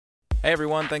Hey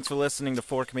everyone, thanks for listening to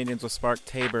Four Comedians with Spark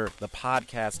Tabor, the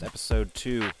podcast, episode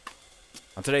 2.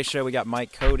 On today's show, we got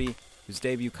Mike Cody, whose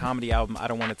debut comedy album, I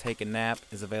Don't Want to Take a Nap,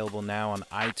 is available now on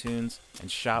iTunes and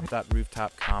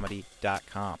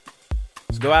shop.rooftopcomedy.com.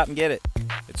 So go out and get it.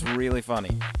 It's really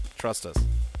funny. Trust us.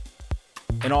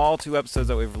 In all 2 episodes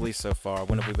that we've released so far,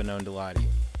 when have we been known to lie to you?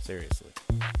 Seriously.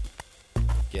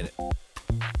 Get it. So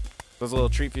as a little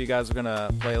treat for you guys, we're going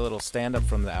to play a little stand-up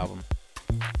from the album.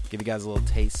 Give you guys a little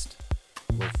taste.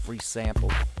 A little free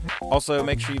sample. Also,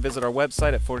 make sure you visit our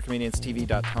website at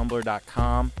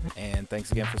fourcomedianstv.tumblr.com. And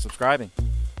thanks again for subscribing.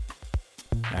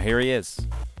 Now here he is,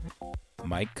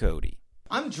 Mike Cody.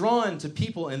 I'm drawn to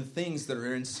people and things that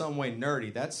are in some way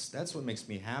nerdy. That's what makes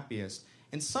me happiest.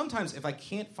 And sometimes if I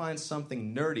can't find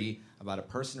something nerdy about a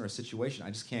person or a situation,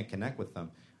 I just can't connect with them.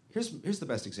 Here's the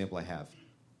best example I have.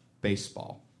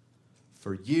 Baseball.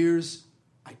 For years,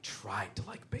 I tried to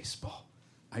like baseball.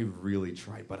 I really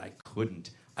tried, but I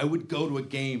couldn't. I would go to a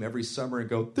game every summer and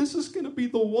go, this is going to be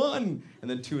the one. And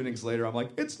then 2 innings later, I'm like,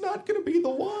 it's not going to be the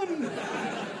one.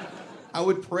 I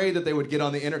would pray that they would get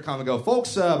on the intercom and go,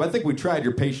 folks, I think we tried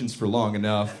your patience for long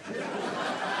enough.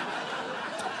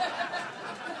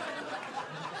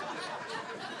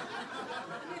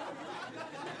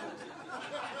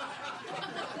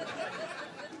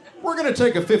 We're going to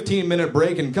take a 15-minute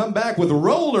break and come back with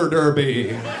roller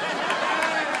derby.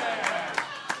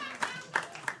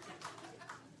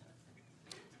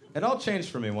 It all changed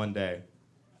for me one day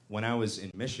when I was in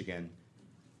Michigan,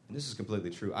 and this is completely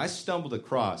true. I stumbled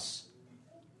across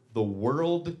the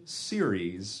World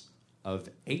Series of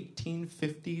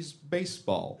 1850s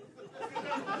baseball.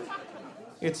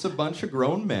 It's a bunch of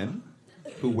grown men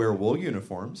who wear wool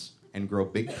uniforms and grow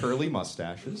big curly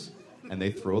mustaches, and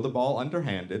they throw the ball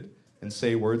underhanded and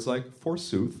say words like,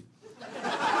 forsooth.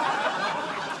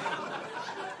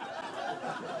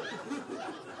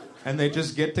 And they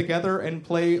just get together and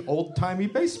play old-timey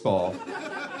baseball.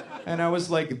 And I was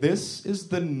like, this is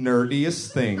the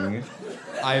nerdiest thing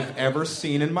I've ever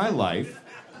seen in my life.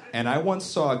 And I once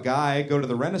saw a guy go to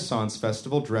the Renaissance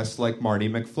Festival dressed like Marty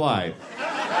McFly.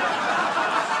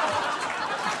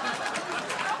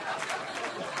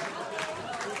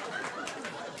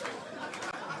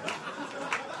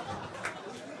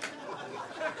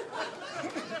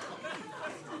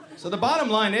 So the bottom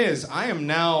line is, I am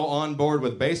now on board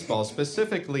with baseball,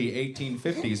 specifically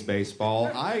 1850s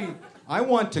baseball. I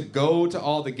want to go to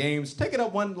all the games. Take it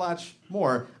up one notch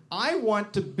more. I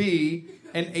want to be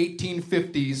an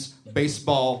 1850s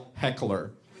baseball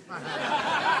heckler.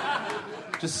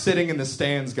 Just sitting in the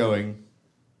stands going,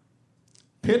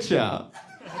 pitcher.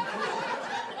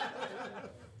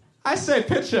 I say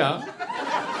pitcher.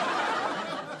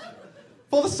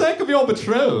 For the sake of your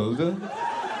betrothed,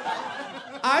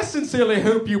 I sincerely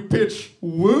hope you pitch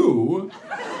woo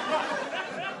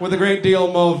with a great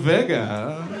deal more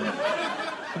vigor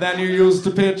than you used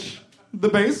to pitch the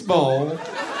baseball.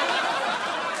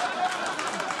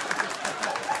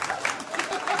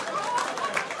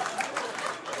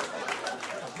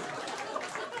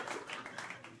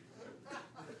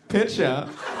 Pitcher.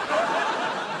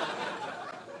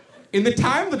 In the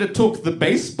time that it took the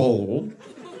baseball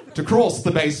to cross the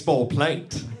baseball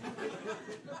plate,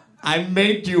 I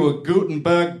made you a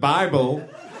Gutenberg Bible.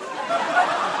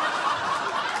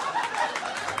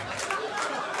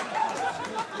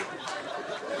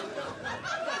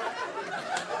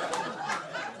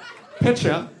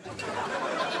 Pitcher.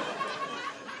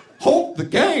 Halt the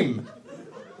game.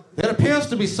 There appears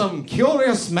to be some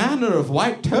curious manner of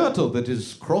white turtle that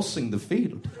is crossing the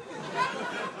field.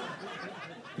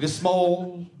 It is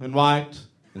small and white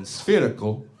and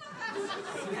spherical,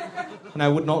 and I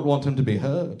would not want him to be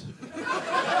hurt.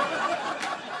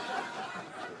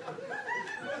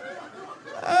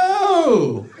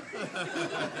 Oh!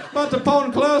 But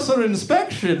upon closer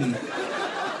inspection,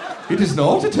 it is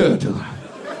not a turtle.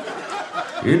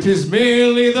 It is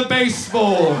merely the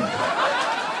baseball,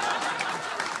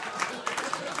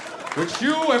 which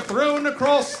you have thrown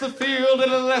across the field at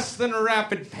a less than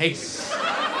rapid pace.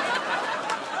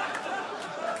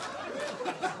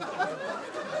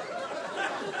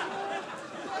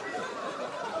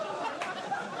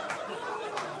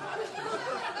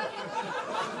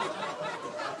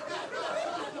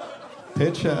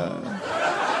 Pitcher.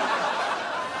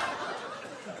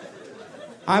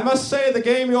 I must say the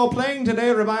game you're playing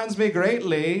today reminds me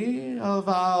greatly of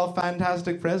our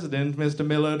fantastic president, Mr.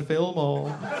 Millard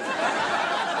Fillmore.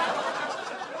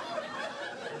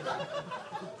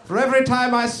 For every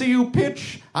time I see you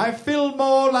pitch, I feel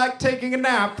more like taking a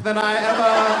nap than I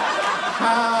ever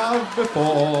have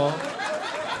before.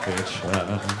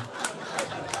 Pitcher.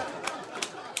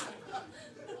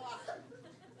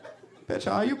 Bitch,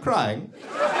 are you crying?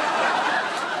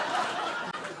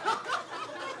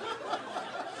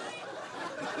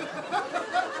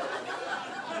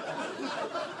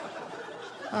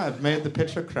 I've made the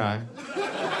pitcher cry.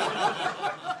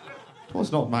 It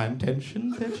was not my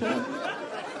intention, pitcher.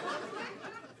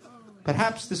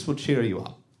 Perhaps this will cheer you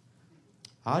up.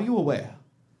 Are you aware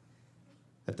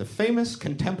that the famous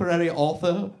contemporary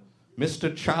author,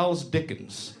 Mr. Charles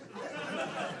Dickens,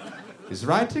 is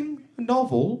writing a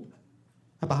novel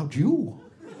about you?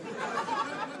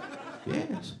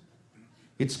 Yes.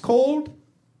 It's called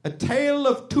A Tale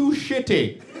of Two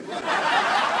Shitty.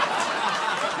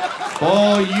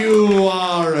 Oh, you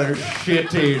are a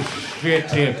shitty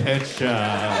pitcher.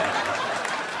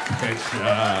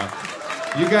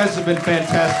 You guys have been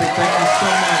fantastic. Thank you so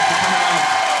much for coming out.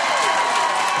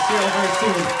 I'll see you all very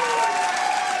soon.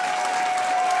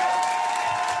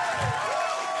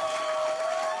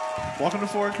 Welcome to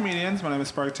Four Comedians. My name is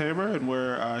Spark Tabor, and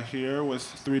we're here with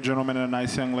three gentlemen and a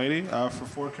nice young lady for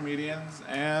Four Comedians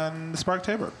and Spark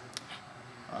Tabor.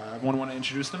 Everyone want to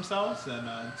introduce themselves and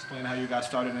explain how you got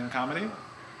started in comedy?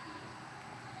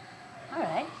 All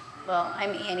right. Well,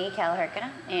 I'm Annie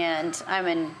Callahurka, and I'm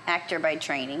an actor by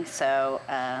training, so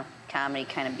comedy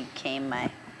kind of became my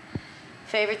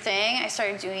favorite thing. I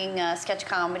started doing sketch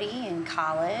comedy in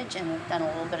college, and I've done a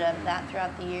little bit of that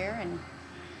throughout the year, and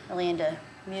really into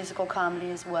musical comedy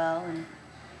as well. And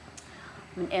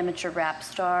I'm an amateur rap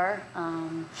star,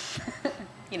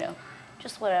 you know,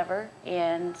 just whatever.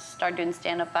 And started doing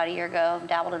stand-up about a year ago.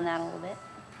 Dabbled in that a little bit.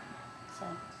 So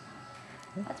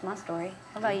that's my story.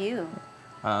 How about you?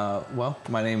 Well,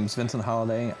 my name's Vincent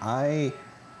Holiday. I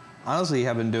honestly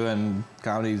have been doing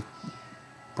comedy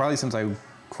probably since I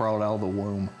crawled out of the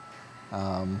womb.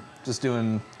 Just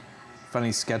doing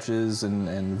funny sketches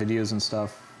and videos and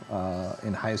stuff.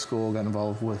 In high school, got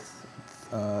involved with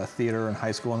theater in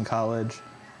high school and college.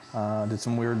 Did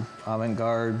some weird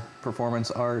avant-garde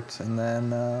performance art, and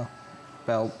then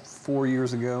about 4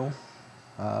 years ago,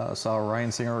 saw Ryan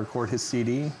Singer record his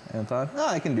CD, and thought,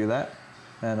 I can do that.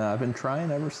 And I've been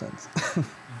trying ever since.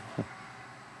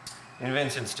 In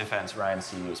Vincent's defense, Ryan's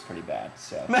CD was pretty bad,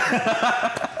 so.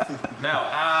 No,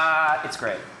 it's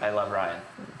great. I love Ryan.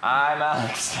 I'm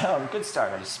Alex. Good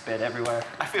start. I just spit everywhere.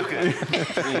 I feel good.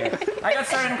 Yeah. I got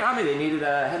started in comedy. They needed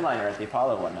a headliner at the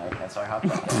Apollo one night, and so I hopped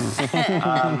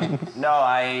on. No,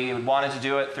 I wanted to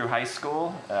do it through high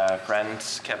school.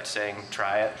 Friends kept saying,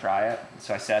 try it.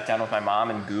 So I sat down with my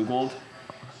mom and Googled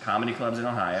comedy clubs in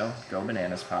Ohio. Go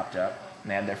Bananas popped up.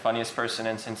 And they had their funniest person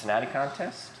in Cincinnati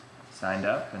contest. Signed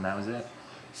up, and that was it.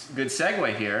 Good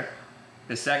segue here.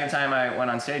 The second time I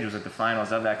went on stage was at the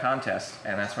finals of that contest,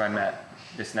 and that's where I met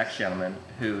this next gentleman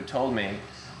who told me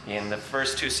in the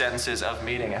first 2 sentences of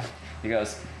meeting him, he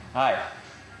goes, "Hi,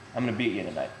 I'm gonna beat you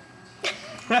tonight."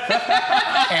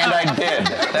 And I did.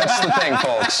 That's the thing,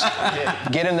 folks.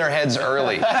 Get in their heads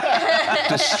early.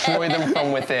 Destroy them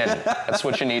from within. That's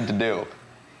what you need to do.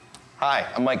 Hi,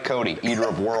 I'm Mike Cody, eater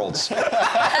of worlds.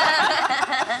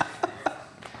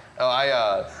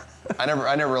 I never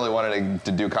really wanted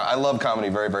to do. I love comedy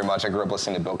very, very much. I grew up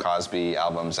listening to Bill Cosby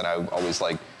albums, and I always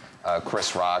liked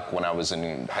Chris Rock when I was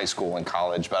in high school and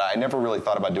college. But I never really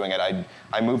thought about doing it. I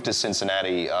moved to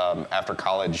Cincinnati after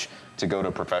college to go to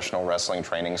professional wrestling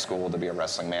training school to be a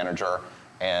wrestling manager,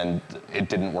 and it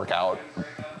didn't work out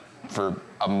for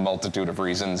a multitude of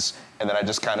reasons. And then I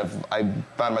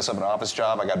found myself an office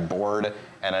job. I got bored,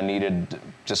 and I needed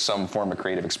just some form of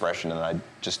creative expression, and I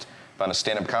just found a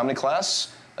stand-up comedy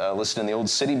class, listed in the old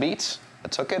City Beat. I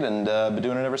took it and been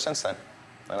doing it ever since then.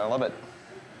 And I love it.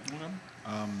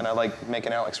 And I like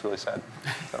making Alex really sad.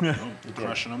 So. You're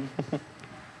crushing them.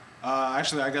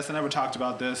 Actually, I guess I never talked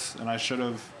about this, and I should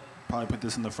have probably put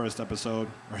this in the first episode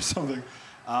or something.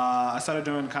 I started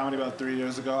doing comedy about 3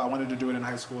 years ago. I wanted to do it in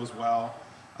high school as well.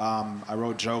 I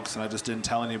wrote jokes, and I just didn't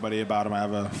tell anybody about them. I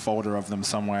have a folder of them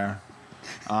somewhere.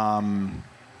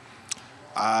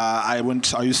 I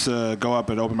used to go up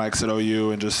at open mics at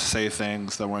OU and just say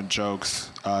things that weren't jokes.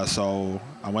 So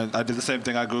I did the same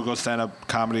thing. I Googled stand-up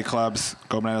comedy clubs.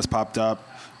 Go Bananas popped up.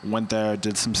 Went there,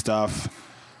 did some stuff.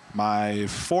 My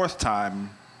 4th time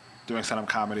doing stand-up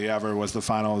comedy ever was the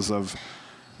finals of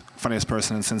Funniest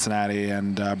Person in Cincinnati,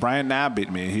 and Brian Knabb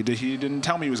beat me. He didn't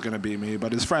tell me he was going to beat me,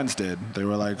 but his friends did. They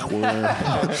were like, we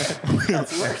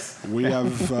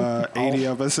have 80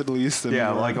 of us at least. And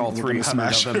like all 300 of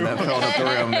them that filled up the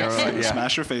room. They were like,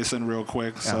 smash your face in real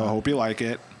quick, so hope you like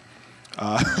it.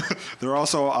 There are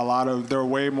also there are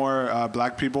way more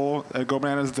black people at Go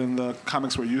Bananas than the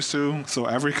comics we're used to. So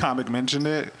every comic mentioned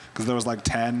it because there was like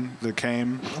 10 that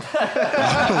came.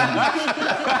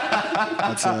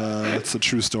 That's a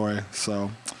true story. So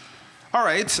All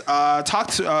right.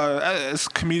 As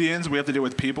comedians, we have to deal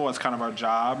with people. It's kind of our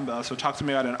job. So talk to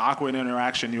me about an awkward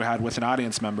interaction you had with an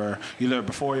audience member, either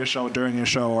before your show, during your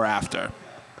show, or after.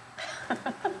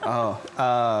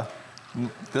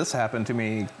 This happened to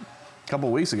me a couple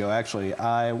of weeks ago, actually.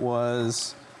 I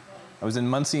was in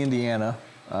Muncie, Indiana,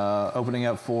 opening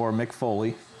up for Mick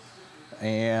Foley,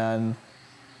 and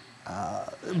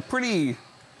pretty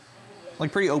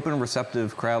open,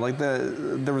 receptive crowd. Like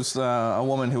there was a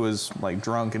woman who was like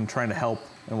drunk and trying to help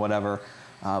and whatever,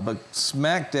 but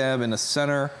smack dab in the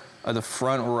center of the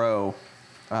front row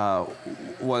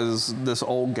was this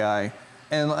old guy,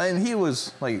 and he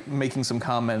was like making some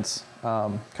comments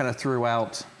kind of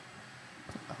throughout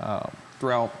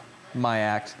my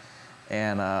act,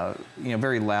 and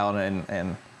very loud,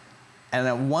 and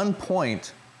at one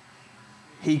point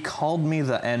he called me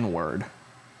the N-word.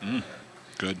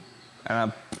 Good.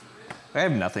 And I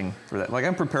have nothing for that. Like,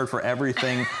 I'm prepared for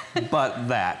everything but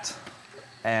that.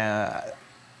 And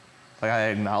like, I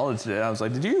acknowledged it. I was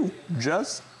like, is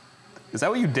that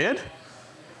what you did?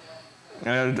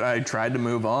 And I tried to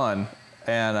move on,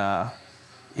 and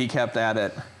he kept at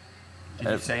it. Did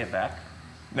you say it back?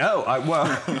 No,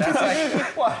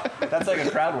 That's like a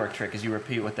crowd work trick, is you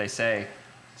repeat what they say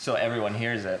so everyone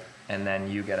hears it, and then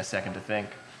you get a second to think.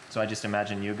 So I just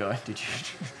imagine you going, did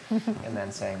you? And then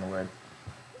saying the word.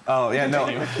 Oh, yeah, no.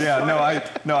 Yeah,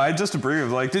 no, I just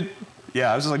approved. Like, I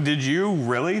was just like, did you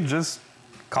really just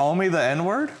call me the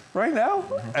N-word right now?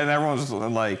 And everyone was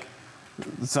like,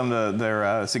 some of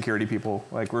their security people,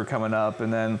 like, were coming up,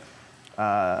 and then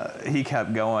he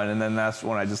kept going, and then that's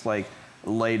when I just, like,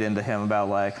 laid into him about,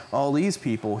 like, all these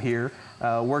people here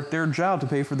worked their job to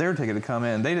pay for their ticket to come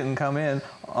in. They didn't come in.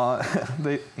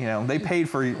 They paid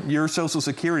for your Social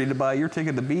Security to buy your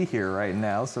ticket to be here right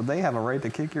now, so they have a right to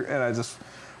kick your. And I just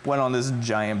went on this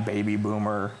giant baby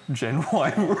boomer Gen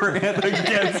Y rant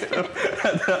against him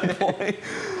at that point.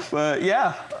 But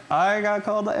yeah, I got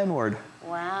called the N-word.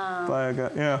 Wow.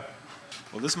 Well,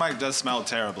 this mic does smell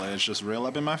terribly. It's just real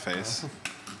up in my face,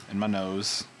 in my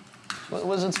nose. What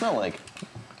does it smell like?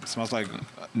 It smells like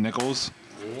nickels.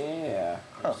 Yeah.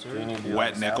 Oh. So you need to do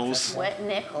Wet nickels. Wet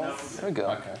nickels. There we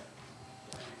go. Okay.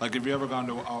 Like, have you ever gone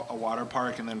to a water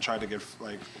park and then tried to get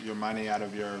like your money out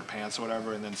of your pants or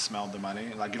whatever, and then smelled the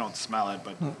money? Like, you don't smell it,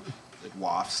 but it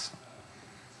wafts.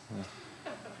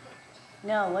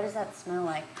 No, what does that smell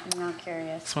like? I'm not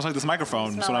curious. It smells like this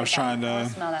microphone. That's what I was trying to.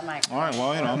 Smell that mic. All right,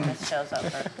 well, you know. This shows up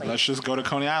perfectly. Let's just go to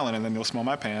Coney Island, and then you'll smell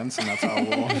my pants, and that's how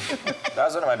we'll. That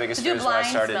was one of my biggest Do fears when I blind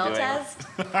started smell doing.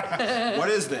 test? What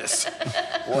is this?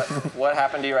 What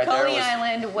happened to you right there Coney was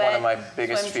Island, one of my wet,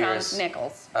 biggest swim trunk, fears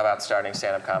nickels. about starting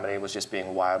stand-up comedy was just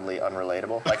being wildly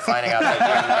unrelatable. Like finding out that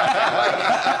you're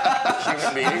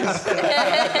nothing like human beings.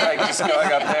 Like just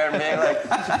going up there and being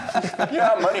like,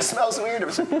 yeah, money smells weird.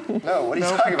 No, what are you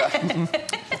talking about?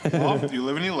 Well, you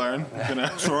live and you learn. I'm gonna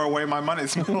throw away my money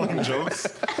smelling jokes.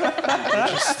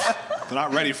 They're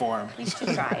not ready for him. At least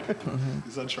you tried.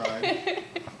 He's untried.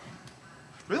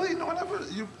 Really? No one ever?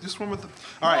 You swim with the...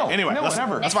 All right, anyway. no one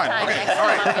ever. That's Next fine. time, Okay, next all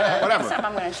time right. Whatever. Next time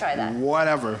I'm going to try that.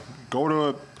 Whatever. Go to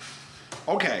a...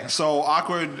 Okay, so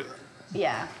awkward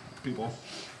Yeah. people.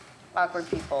 Awkward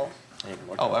people.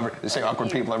 They say awkward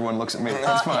people, everyone looks at me.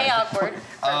 That's fine. Hey, awkward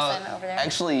person over there.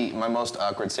 Actually, my most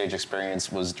awkward stage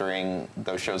experience was during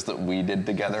those shows that we did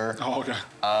together. Oh, okay.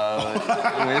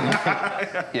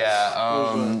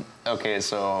 Okay,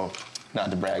 so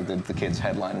not to brag, the kid's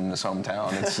headlining in his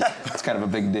hometown. It's kind of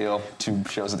a big deal. 2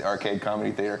 shows at the Arcade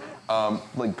Comedy Theater.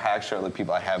 Like packed show, like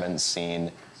people I haven't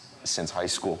seen since high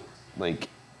school. Like,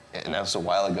 and that was a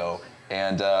while ago.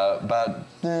 And about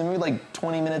maybe like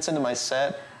 20 minutes into my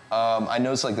set, I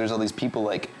noticed like there's all these people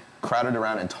like crowded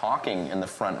around and talking in the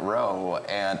front row,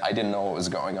 and I didn't know what was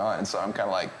going on. And so I'm kind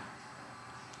of like,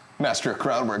 master of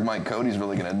crowd work, Mike Cody's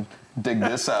really gonna dig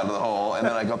this out of the hole. And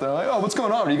then I go up there like, oh, what's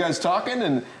going on? Are you guys talking?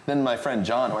 And then my friend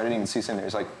John, who I didn't even see sitting there,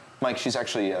 he's like, Mike, she's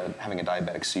actually having a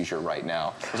diabetic seizure right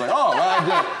now. I was like, oh,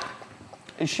 well,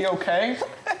 is she okay?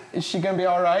 Is she gonna be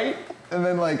all right? And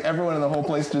then like everyone in the whole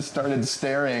place just started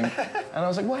staring. And I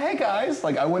was like, well, hey guys.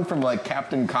 Like I went from like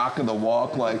Captain Cock of the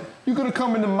Walk, like, you gonna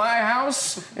come into my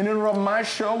house and interrupt my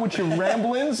show with your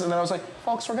ramblings? And then I was like,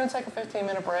 folks, we're gonna take a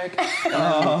 15-minute break.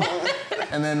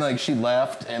 And then like she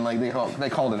left and like they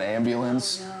called an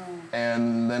ambulance. Oh, no.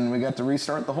 And then we got to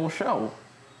restart the whole show.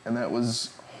 And that was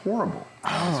horrible.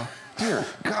 Oh. Dear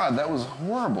God, that was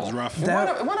horrible. It was rough. It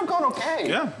would have gone okay.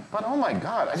 Yeah. But oh my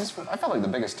God, I felt like the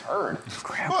biggest turd.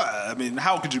 Well, I mean,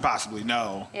 how could you possibly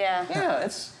know? Yeah. Yeah,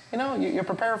 it's, you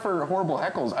prepare for horrible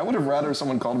heckles. I would have rather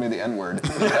someone called me the N-word.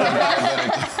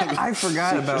 I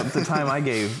forgot about the time I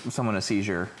gave someone a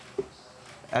seizure.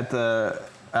 at the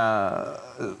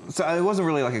so it wasn't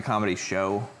really like a comedy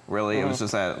show, really. It was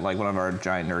just at like one of our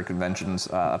giant nerd conventions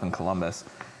up in Columbus,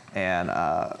 and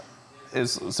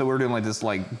so we were doing like this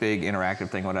like big interactive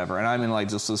thing, whatever. And I'm in like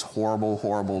just this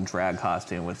horrible drag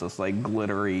costume with this like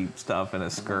glittery stuff and a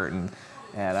skirt and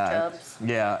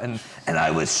yeah, and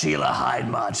I was Sheila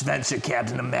Hyde-March, venture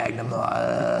captain of Magnum.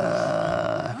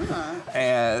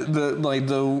 And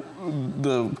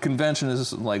the convention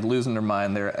is like losing their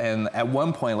mind there. And at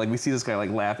one point, like we see this guy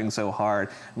like laughing so hard,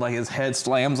 like his head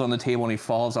slams on the table and he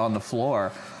falls on the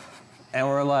floor. And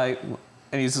we're like,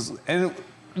 and he's just, and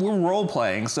we're role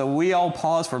playing, so we all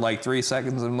pause for like 3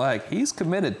 seconds and like, he's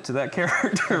committed to that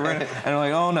character, right? And we're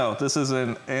like, oh no, this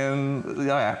isn't. And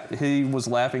yeah, he was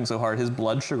laughing so hard, his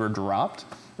blood sugar dropped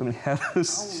and he had a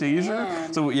seizure.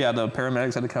 Man. So yeah, the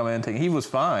paramedics had to come in and he was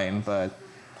fine, but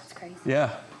That's crazy.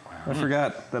 yeah, I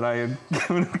forgot that I had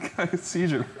given a guy a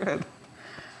seizure. What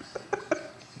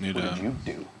did you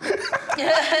do?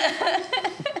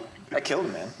 I killed a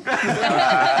man.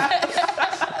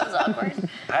 That was awkward.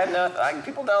 I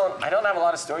don't have a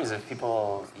lot of stories of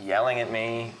people yelling at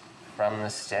me from the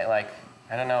stage. Like,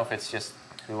 I don't know if it's just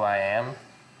who I am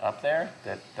up there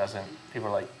that doesn't, people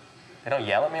are like, they don't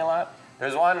yell at me a lot.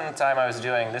 There's one time I was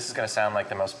doing, this is gonna sound like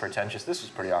the most pretentious, this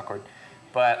was pretty awkward,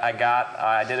 but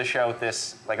I did a show with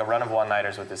this, like a run of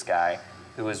one-nighters with this guy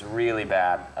who was really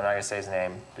bad. I'm not gonna say his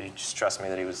name, but you just trust me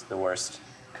that he was the worst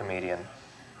comedian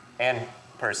and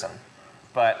person.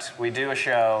 But we do a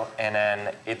show, and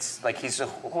then it's like he's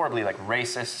just horribly like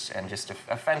racist and just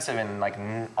offensive in like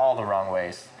all the wrong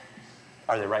ways.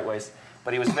 Are they right ways?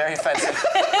 But he was very offensive.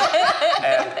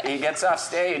 And he gets off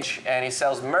stage and he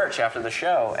sells merch after the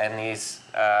show, and he's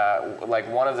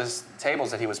like one of the tables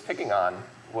that he was picking on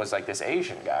was like this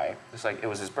Asian guy. It's like it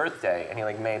was his birthday, and he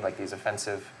like made like these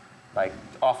offensive, like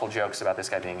awful jokes about this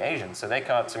guy being Asian. So they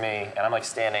come up to me, and I'm like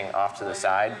standing off to the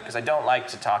side because I don't like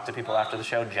to talk to people after the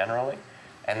show generally.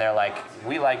 And they're like,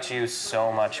 we liked you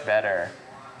so much better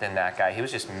than that guy. He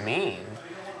was just mean.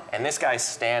 And this guy's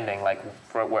standing like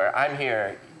where I'm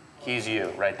here, he's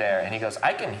you right there. And he goes,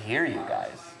 I can hear you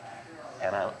guys.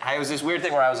 And I was this weird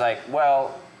thing where I was like,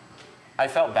 well, I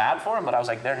felt bad for him, but I was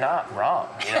like, they're not wrong.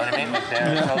 You know what I mean? Like,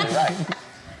 they're totally right.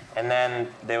 And then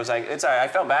they was like, it's all right. I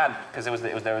felt bad because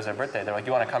there was their birthday. They're like,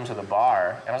 you want to come to the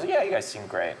bar? And I was like, yeah, you guys seem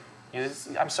great.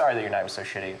 I'm sorry that your night was so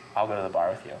shitty. I'll go to the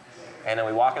bar with you. And then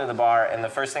we walk into the bar, and the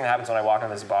first thing that happens when I walk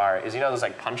into this bar is, you know those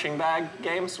like punching bag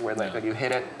games where like you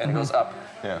hit it and it goes up?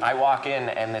 Yeah. I walk in,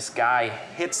 and this guy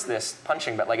hits this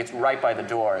punching bag, like it's right by the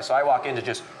door. So I walk in to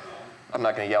just, I'm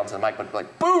not gonna yell into the mic, but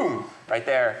like boom, right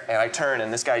there. And I turn,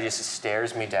 and this guy just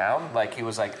stares me down. Like he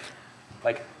was like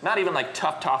not even like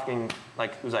tough talking,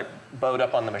 like he was like bowed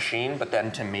up on the machine, but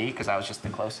then to me, because I was just the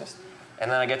closest.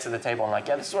 And then I get to the table, and like,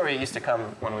 yeah, this is where we used to come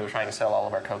when we were trying to sell all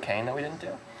of our cocaine that we didn't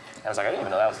do. I was like, I didn't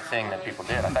even know that was a thing that people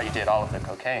did. I thought you did all of the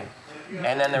cocaine.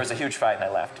 And then there was a huge fight, and I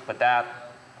left. But that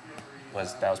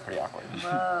was pretty awkward.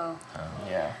 Whoa.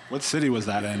 Yeah. What city was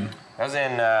that in? That was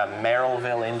in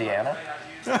Merrillville, Indiana.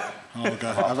 Oh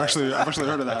god, I've actually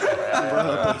heard of that.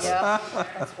 Yeah,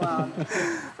 that's wild.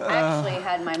 I actually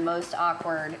had my most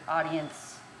awkward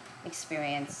audience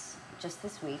experience just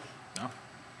this week. No.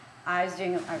 I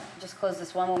just closed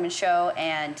this one-woman show,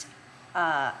 and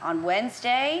on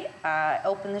Wednesday, I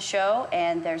opened the show,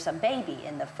 and there's a baby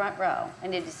in the front row,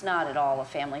 and it is not at all a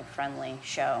family-friendly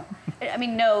show. I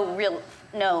mean,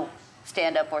 no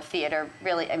stand-up or theater,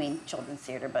 really. I mean, children's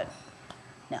theater, but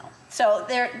no. So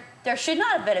there should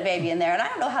not have been a baby in there, and I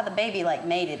don't know how the baby like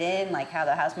made it in, like how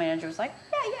the house manager was like,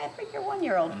 yeah, bring your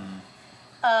 1-year-old.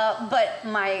 But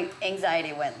my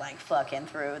anxiety went like fucking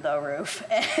through the roof.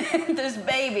 And this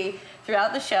baby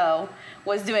throughout the show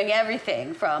was doing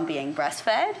everything from being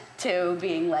breastfed to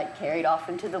being like carried off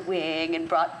into the wing and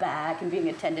brought back and being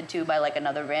attended to by like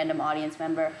another random audience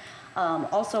member.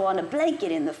 Also on a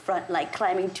blanket in the front, like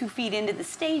climbing 2 feet into the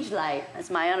stage light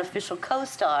as my unofficial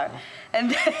co-star.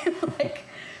 And then like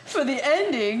for the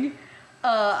ending,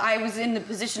 I was in the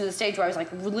position of the stage where I was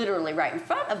like literally right in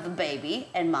front of the baby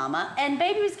and mama, and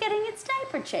baby was getting its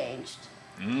diaper changed.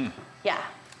 Yeah.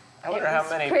 I wonder how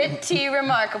many. Pretty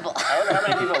remarkable. I wonder how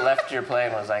many people left your play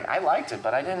and was like, I liked it,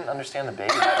 but I didn't understand the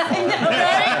baby.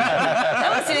 That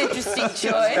was an interesting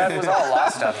choice. That was all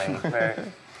lost on me.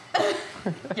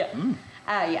 Yeah.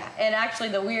 Yeah. And actually,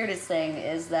 the weirdest thing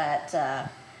is that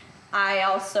I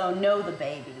also know the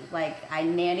baby. Like, I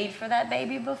nannied for that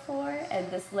baby before, and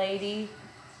this lady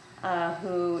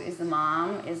who is the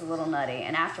mom is a little nutty.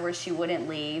 And afterwards, she wouldn't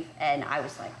leave, and I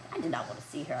was like, I did not want to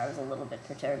see her. I was a little bit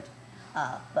perturbed.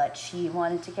 But she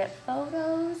wanted to get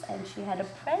photos, and she had a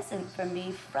present for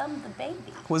me from the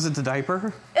baby. Was it the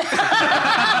diaper?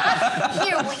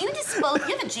 Here, will you dispose?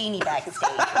 You have a genie backstage,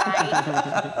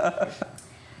 right?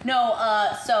 No,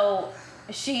 so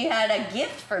she had a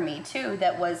gift for me, too,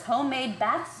 that was homemade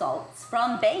bath salts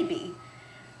from baby.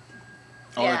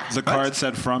 Oh, Yeah. the card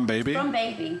said from baby? From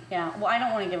baby, yeah. Well, I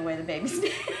don't want to give away the baby's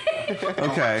name.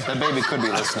 Okay. That baby could be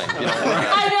listening. You don't worry.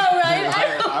 I know,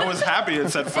 right? I was happy it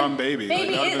said from baby.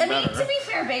 Baby, Like, is, that I would've mean, been to better. be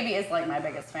fair, Baby is like my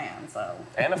biggest fan, so.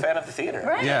 And a fan of the theater.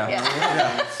 Right?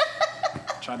 Yeah.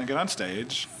 Trying to get on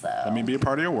stage. So- Let me be a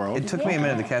part of your world. It took me a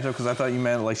minute to catch up because I thought you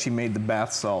meant like she made the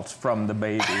bath salts from the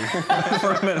baby.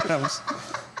 For a minute,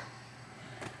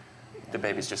 The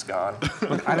baby's just gone.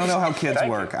 I don't know how kids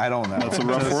Thank work. I don't know. It's a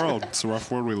rough world. It's a rough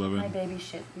world we live My in. baby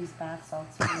shit these bath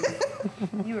salts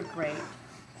for me. You were great.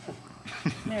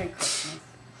 Merry Christmas.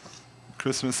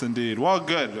 Christmas indeed. Well,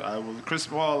 good.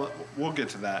 Well, we'll get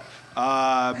to that.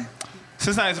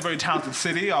 Cincinnati is a very talented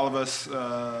city. All of us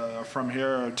are from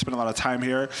here, spend a lot of time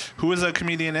here. Who is a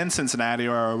comedian in Cincinnati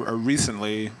or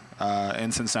recently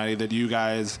in Cincinnati that you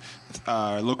guys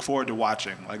look forward to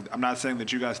watching? Like, I'm not saying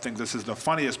that you guys think this is the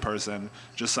funniest person,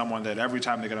 just someone that every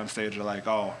time they get on stage, they're like,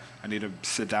 oh, I need to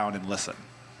sit down and listen.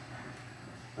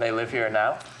 They live here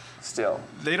now? Still.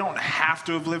 They don't have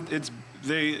to have lived.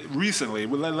 They recently,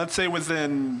 let's say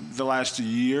within the last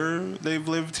year, they've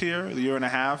lived here, a year and a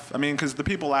half. I mean, because the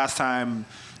people last time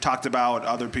talked about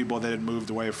other people that had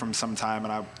moved away from some time,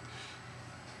 and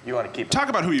You want to keep talk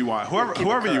about who you want, whoever Keep it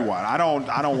you current. want. I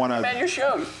don't want Man, to. your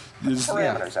show.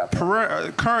 Parameters out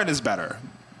there. Current is better,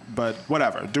 but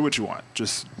whatever. Do what you want.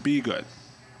 Just be good.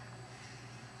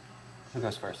 Who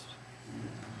goes first?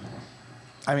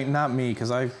 I mean, not me because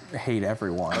I hate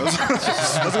everyone. Those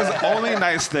are only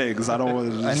nice things. I don't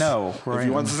want to. I know, If right?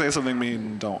 you want to say something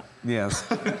mean, don't. Yes.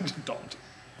 Don't.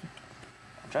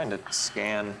 I'm trying to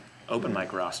scan open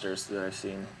mic rosters that I've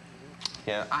seen.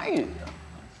 Yeah, I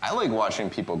like watching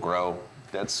people grow.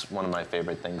 That's one of my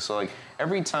favorite things. So like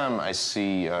every time I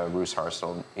see Roos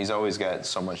Harstell, he's always got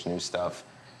so much new stuff.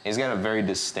 He's got a very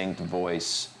distinct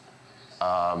voice,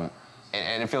 and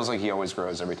it feels like he always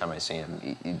grows every time I see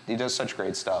him. He does such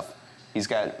great stuff.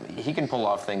 He can pull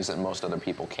off things that most other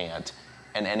people can't.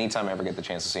 And anytime I ever get the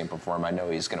chance to see him perform, I know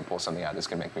he's going to pull something out that's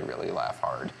going to make me really laugh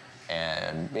hard.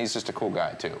 And he's just a cool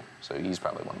guy too. So he's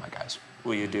probably one of my guys.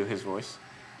 Will you do his voice?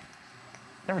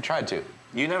 Never tried to.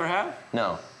 You never have?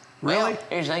 No. Really? Well,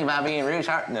 here's the thing about being Roos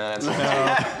Harstell. No, that's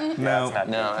not. No. That's not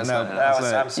No, that's No, not.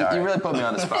 that I'm sorry. You really put me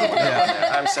on the spot.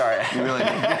 I'm sorry. You really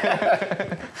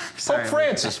did. Pope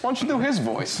Francis, why don't you do his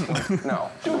voice?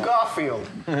 No. Do Garfield.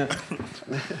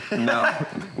 No.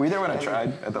 Were you there when I tried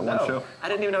at that one show? I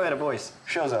didn't even know he had a voice.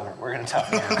 Show's over. We're going to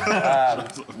talk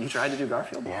you tried to do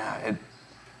Garfield? Yeah,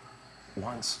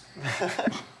 once.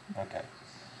 Okay.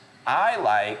 I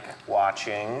like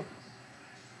watching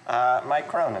Mike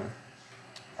Cronin.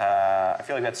 I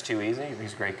feel like that's too easy.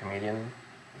 He's a great comedian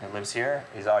that lives here.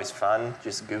 He's always fun,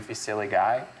 just a goofy, silly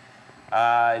guy.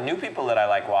 New people that I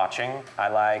like watching. I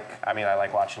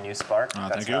like watching you, Spark. Oh,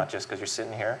 That's thank you. not just because you're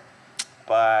sitting here.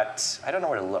 But I don't know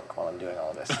where to look while I'm doing all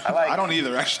of this. I don't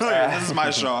either, actually. This is my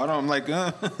show. I'm like,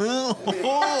 I don't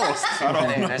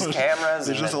know. There's cameras. There's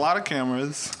and just a then- lot of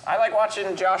cameras. I like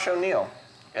watching Josh O'Neill,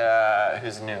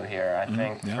 who's new here. I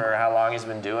think yeah. for how long he's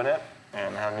been doing it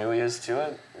and how new he is to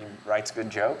it, he writes good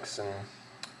jokes, and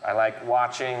I like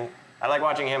watching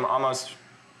him almost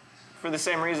for the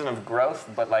same reason of growth,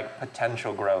 but like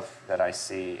potential growth that I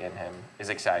see in him is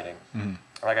exciting.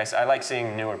 Like I said, I like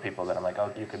seeing newer people that I'm like,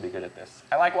 oh, you could be good at this.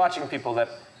 I like watching people that,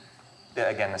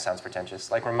 again, this sounds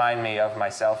pretentious, like remind me of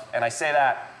myself, and I say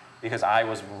that because I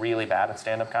was really bad at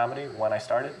stand-up comedy when I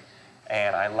started.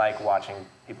 And I like watching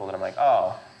people that I'm like,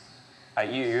 oh,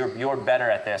 you're better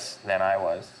at this than I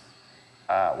was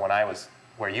when I was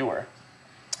where you were.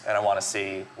 And I want to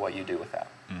see what you do with that.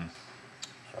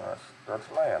 So that's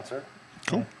my answer.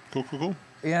 Cool.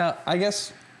 Yeah, I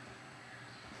guess.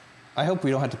 I hope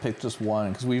we don't have to pick just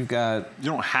one because we've got. You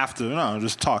don't have to. No,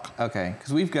 just talk. Okay,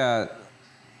 because we've got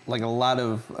like a lot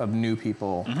of new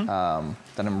people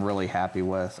that I'm really happy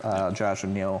with. Josh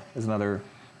O'Neill is another.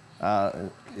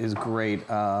 Is great.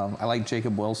 I like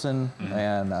Jacob Wilson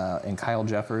and Kyle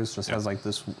Jeffers just has like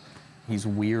this. He's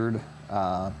weird.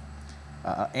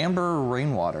 Amber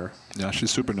Rainwater. Yeah,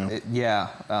 she's super new.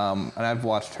 And I've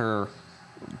watched her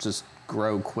just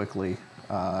grow quickly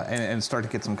and start to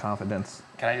get some confidence.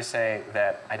 Can I just say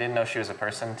that I didn't know she was a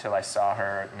person until I saw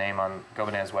her name on Go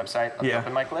Bananas' website on the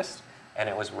open mic list. And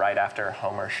it was right after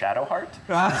Homer Shadowheart.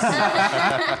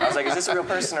 I was like, is this a real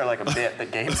person or like a bit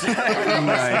that Gabe's doing?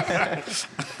 Nice.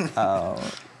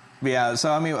 Yeah,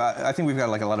 so I mean, I think we've got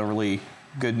like a lot of really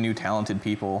good new talented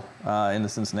people in the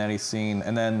Cincinnati scene,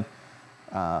 and then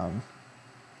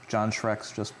John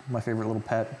Schreck's just my favorite little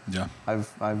pet. Yeah.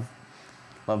 I've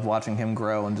loved watching him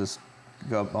grow and just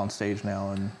go up on stage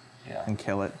now and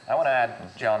kill it. I want to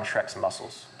add John Schreck's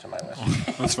muscles to my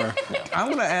list. That's fair. I'm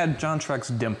gonna add John Schreck's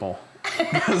dimple.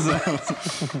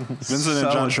 Vincent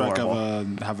and John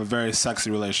Schreck have a very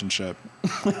sexy relationship.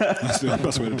 That's the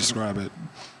best way to describe it.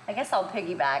 I guess I'll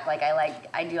piggyback. Like I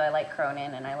like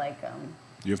Cronin, and I like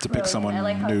You have to pick someone I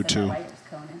like new Hudson, too. I like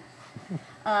Conan.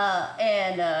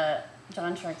 And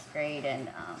John Schreck's great, and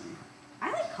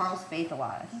I like Carl Spaeth a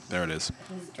lot. I think There it is.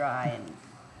 he's dry and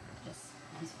just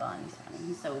he's fun. He's funny.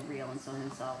 He's so real and so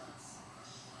himself. It's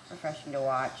refreshing to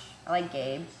watch. I like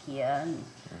Gabe Kia, and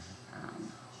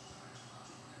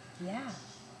yeah.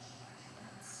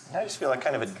 I just feel like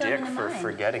kind of a coming dick to for mind.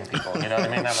 forgetting people. You know what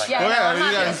I mean? I'm like, Yeah, no, I'm not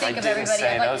you gonna guys- think I of didn't everybody.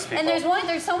 say Like, those people. and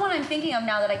there's someone I'm thinking of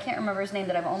now that I can't remember his name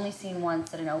that I've only seen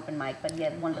once at an open mic, but he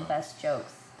had one of the best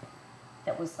jokes.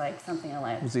 That was like something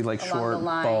like. Was he like along short, the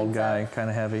lines bald guy, of- kind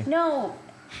of heavy? No.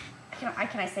 Can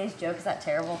I say his joke? Is that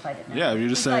terrible if I didn't know? Yeah, if you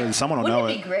just He's say someone will know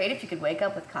Wouldn't it. it be great if you could wake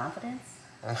up with confidence?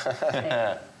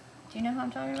 Do you know who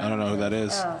I'm talking about? I don't know who that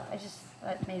is. Oh,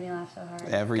 that made me laugh so hard.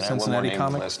 Every Can I have one more Cincinnati name to the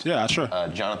comic. list? Yeah, sure.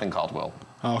 Jonathan Caldwell.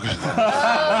 Oh, okay.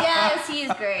 Oh, yes, he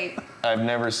is great. I've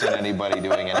never seen anybody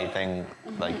doing anything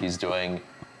like he's doing,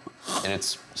 and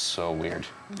it's so weird.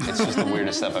 It's just the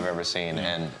weirdest stuff I've ever seen,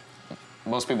 and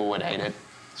most people would hate it.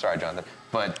 Sorry, Jonathan,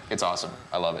 but it's awesome.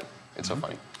 I love it. It's so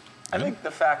funny. I think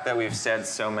the fact that we've said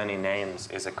so many names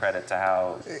is a credit to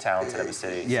how talented of a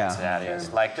city Yeah. Cincinnati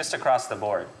is. Like, just across the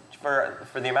board. For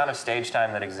the amount of stage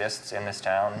time that exists in this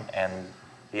town and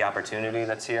the opportunity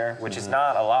that's here, which is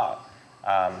not a lot,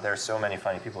 there are so many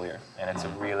funny people here. And it's a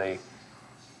really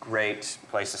great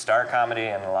place to start comedy,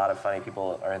 and a lot of funny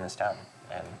people are in this town.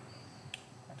 And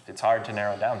it's hard to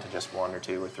narrow it down to just one or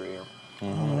two or three.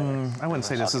 I wouldn't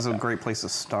say this is a great place to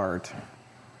start.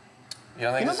 You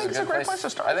don't think You this don't is a think good it's a great place to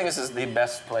start? I think this is the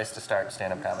best place to start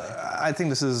stand-up comedy. I think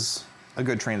this is a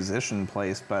good transition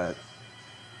place, but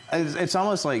it's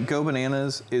almost like Go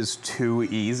Bananas is too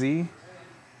easy,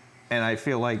 and I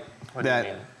feel like What do you that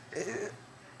mean?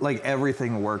 like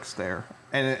everything works there.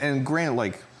 And granted,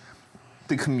 like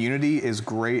the community is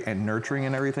great and nurturing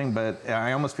and everything, but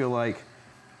I almost feel like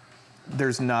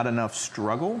there's not enough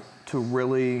struggle to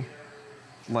really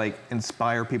like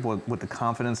inspire people with the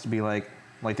confidence to be like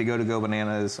to go to Go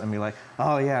Bananas and be like,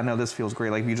 oh yeah, no, this feels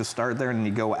great. Like you just start there and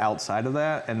you go outside of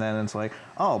that, and then it's like,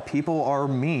 oh, people are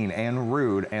mean and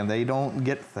rude and they don't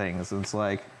get things. It's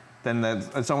like, then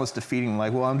it's almost defeating.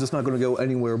 Like, well, I'm just not going to go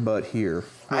anywhere but here.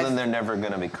 Well, then they're never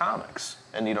going to be comics,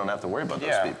 and you don't have to worry about those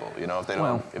Yeah. people. You know, if they don't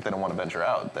Well- want to venture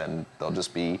out, then they'll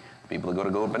just be people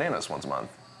that go Bananas once a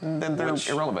month. Then they're Which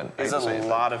irrelevant. I There's hate to say a it.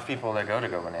 lot of people that go to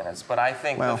Go Bananas, but I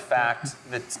think Well- the fact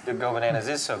that the Go Bananas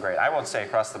is so great, I won't say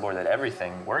across the board that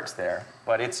everything works there,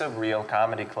 but it's a real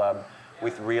comedy club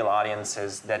with real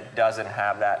audiences that doesn't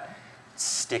have that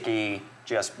sticky,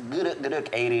 just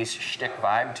 80s shtick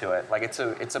vibe to it. Like it's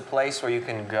a place where you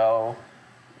can go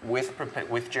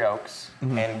with jokes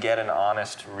and get an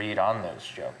honest read on those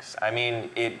jokes. I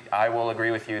mean, I will agree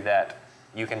with you that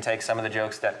you can take some of the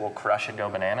jokes that will crush at Go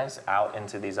Bananas out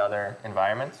into these other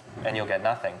environments, and you'll get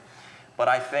nothing. But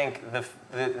I think the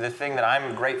thing that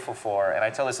I'm grateful for, and I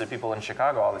tell this to people in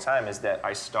Chicago all the time, is that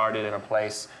I started in a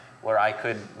place where I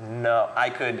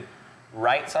could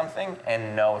write something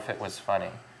and know if it was funny.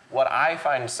 What I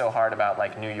find so hard about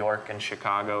like New York and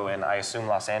Chicago, and I assume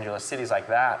Los Angeles, cities like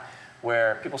that,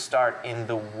 where people start in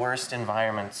the worst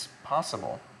environments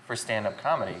possible for stand-up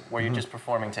comedy, where you're just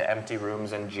performing to empty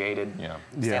rooms and jaded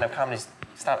stand-up comics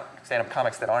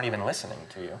that aren't even listening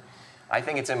to you. I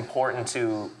think it's important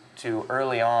to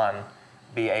early on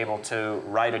be able to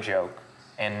write a joke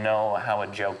and know how a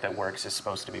joke that works is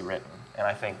supposed to be written. And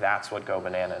I think that's what Go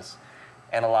Bananas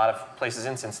and a lot of places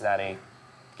in Cincinnati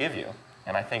give you.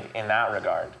 And I think in that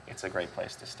regard, it's a great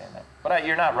place to stand up. But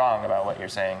you're not wrong about what you're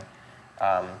saying.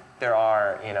 There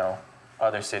are,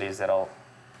 other cities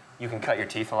you can cut your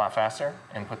teeth a lot faster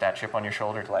and put that chip on your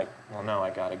shoulder to like, well, no,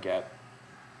 I gotta get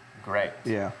great.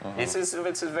 Yeah. It's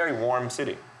a very warm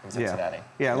city in Cincinnati.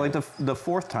 Yeah, like the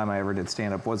fourth time I ever did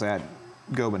stand-up was at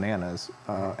Go Bananas.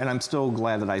 And I'm still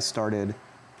glad that I started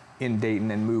in Dayton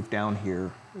and moved down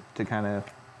here to kind of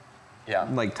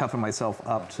like toughen myself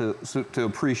up to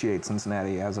appreciate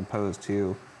Cincinnati as opposed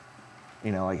to,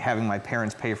 like having my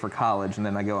parents pay for college and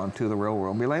then I go into the real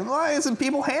world and be like, why isn't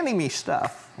people handing me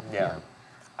stuff? Yeah.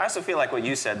 I also feel like what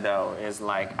you said though is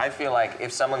like I feel like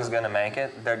if someone's gonna make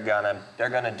it, they're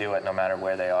gonna do it no matter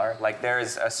where they are. Like there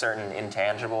is a certain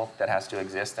intangible that has to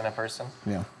exist in a person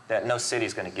that no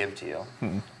city's gonna give to you.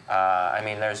 I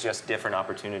mean, there's just different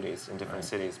opportunities in different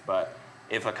cities, but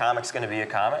if a comic's gonna be a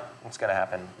comic, it's gonna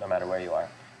happen no matter where you are.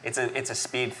 It's a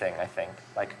speed thing, I think.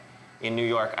 Like in New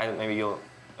York, maybe you'll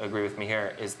agree with me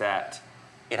here, is that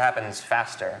it happens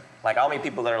faster. Like I'll meet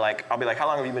people that are like, I'll be like, how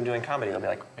long have you been doing comedy? They'll be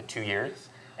like, 2 years.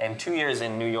 And 2 years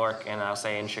in New York, and I'll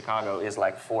say in Chicago, is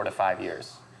like 4 to 5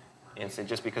 years. It's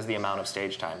just because of the amount of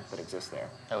stage time that exists there.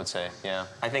 I would say, yeah.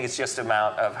 I think it's just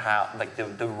amount of how, like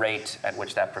the rate at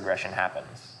which that progression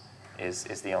happens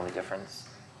is the only difference.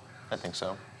 I think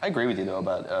so. I agree with you though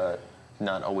about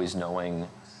not always knowing,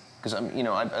 because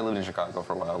I lived in Chicago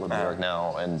for a while, I live in New York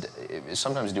now, and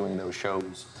sometimes doing those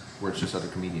shows where it's just other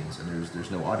comedians and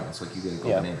there's no audience, like you get to go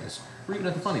bananas. Or even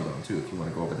at the Funny Bone too, if you want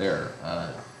to go over there.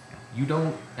 You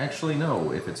don't actually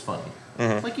know if it's funny.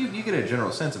 Like you get a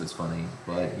general sense if it's funny,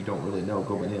 but you don't really know.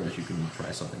 Go bananas, you can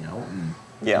try something out and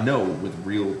know with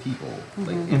real people.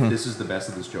 Like if this is the best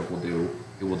that this joke will do,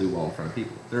 it will do well in front of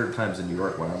people. There are times in New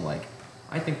York where I'm like,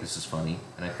 I think this is funny,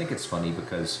 and I think it's funny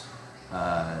because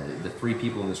the 3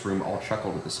 people in this room all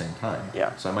chuckled at the same time.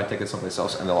 Yeah. So I might take it someplace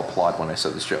else, and they'll applaud when I say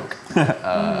this joke.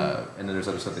 And then there's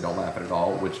other stuff they don't laugh at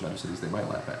all, which in other cities they might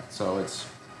laugh at. So it's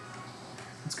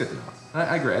good to know.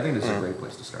 I agree. I think this is a great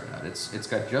place to start out. It's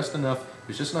got just enough.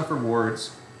 There's just enough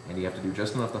rewards, and you have to do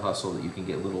just enough to hustle that you can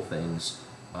get little things.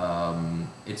 I don't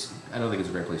think it's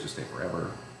a great place to stay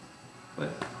forever, but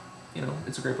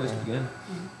it's a great place to begin.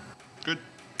 Good.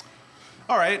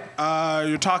 All right.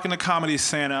 You're talking to Comedy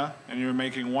Santa, and you're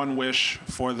making one wish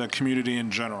for the community in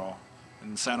general,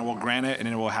 and Santa will grant it, and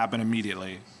it will happen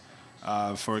immediately.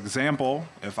 For example,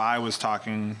 if I was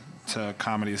talking to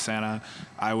Comedy Santa,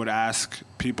 I would ask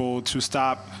people to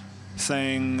stop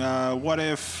saying, what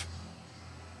if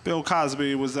Bill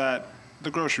Cosby was at the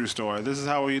grocery store? This is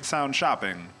how he'd sound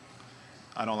shopping.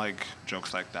 I don't like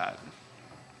jokes like that.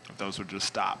 If those would just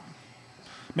stop.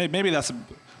 Maybe that's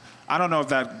I don't know if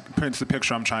that paints the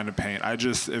picture I'm trying to paint. I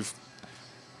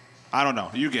don't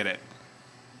know. You get it.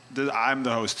 I'm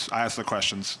the host. I ask the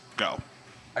questions. Go.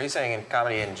 Are you saying in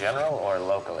comedy in general or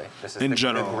locally? This is in the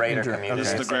general. Greater community.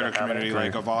 This is the greater community,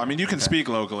 like of all. I mean, you can speak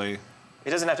locally. It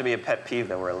doesn't have to be a pet peeve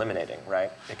that we're eliminating,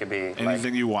 right? It could be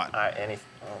anything you want. Oh man.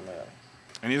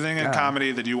 Anything in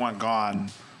comedy that you want gone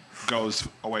goes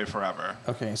away forever.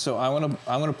 Okay, so I'm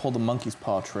gonna pull the monkey's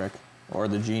paw trick or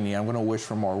the genie. I'm gonna wish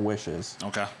for more wishes.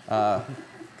 Okay.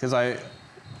 Because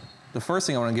the first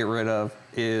thing I want to get rid of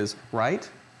is right.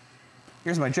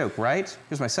 Here's my joke, right?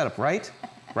 Here's my setup, right?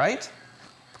 Right?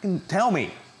 Fucking tell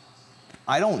me.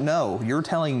 I don't know. You're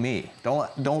telling me.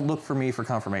 Don't look for me for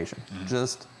confirmation.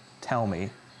 Just tell me.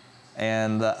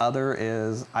 And the other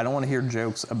is I don't want to hear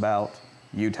jokes about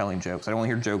you telling jokes. I don't want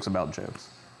to hear jokes about jokes.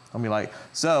 I'll be like,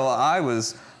 so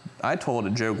I told a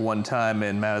joke one time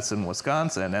in Madison,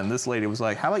 Wisconsin, and this lady was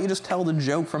like, how about you just tell the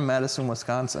joke from Madison,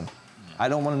 Wisconsin? I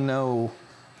don't want to know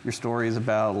your stories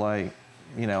about like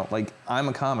I'm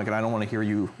a comic and I don't want to hear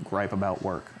you gripe about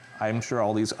work. I'm sure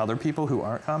all these other people who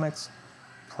aren't comics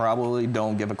probably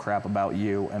don't give a crap about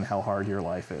you and how hard your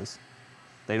life is.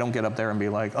 They don't get up there and be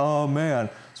like, oh man,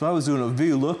 so I was doing a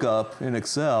VLOOKUP in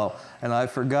Excel and I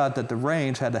forgot that the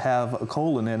range had to have a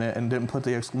colon in it and didn't put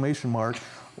the exclamation mark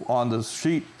on the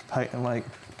sheet. And like,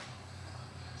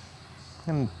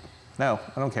 no,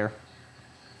 I don't care.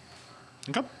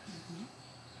 Okay.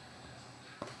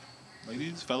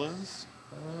 Ladies, fellas?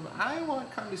 I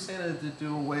want Comedy Santa to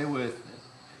do away with,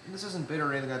 this isn't bitter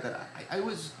or anything like that. I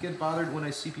always get bothered when I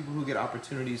see people who get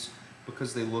opportunities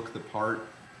because they look the part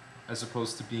as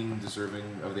opposed to being deserving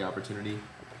of the opportunity.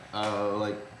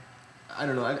 I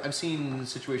don't know, I've seen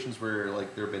situations where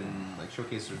like there have been like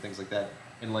showcases or things like that,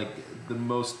 and like the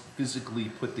most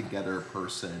physically put together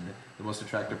person, the most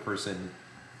attractive person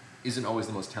isn't always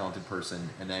the most talented person,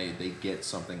 and they get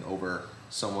something over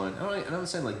someone, I'm not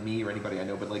saying like me or anybody I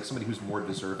know, but like somebody who's more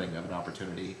deserving of an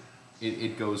opportunity.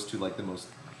 It goes to like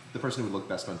the person who would look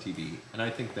best on TV, and I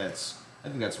think that's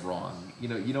wrong.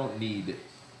 You don't need.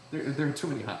 There are too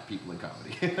many hot people in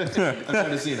comedy. I'm trying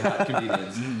to see hot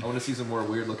comedians. I want to see some more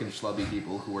weird-looking, schlubby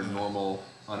people who are normal,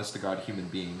 honest-to-God human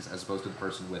beings, as opposed to the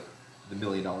person with the $1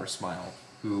 million smile,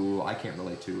 who I can't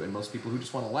relate to, and most people who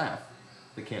just want to laugh,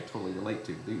 they can't totally relate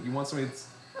to. You want somebody that's,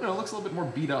 looks a little bit more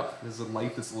beat up, has a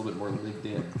life that's a little bit more lived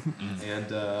in,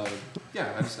 and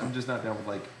I'm just not down with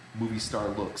like movie star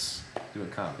looks doing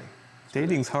comedy.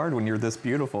 Dating's hard when you're this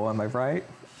beautiful, am I right?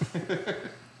 I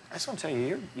just want to tell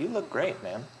you, you look great,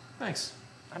 man. Thanks.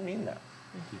 I mean that.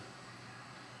 Thank you.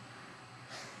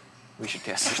 We should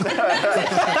kiss.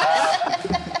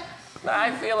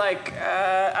 I feel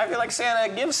like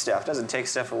Santa gives stuff, doesn't take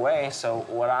stuff away. So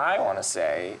what I want to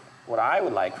say, what I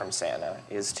would like from Santa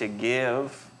is to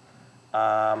give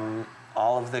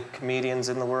all of the comedians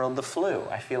in the world the flu.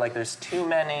 I feel like there's too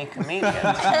many comedians.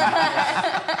 And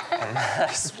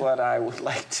that's what I would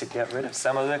like to get rid of,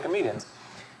 some of the comedians.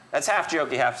 That's half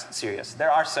jokey, half serious.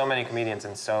 There are so many comedians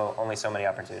and only so many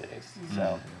opportunities. Mm-hmm.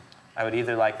 So I would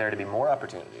either like there to be more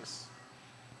opportunities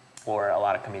or a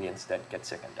lot of comedians that get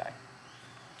sick and die.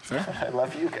 Fair. I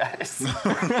love you guys.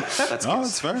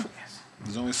 That's fair.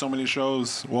 There's only so many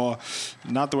shows. Well,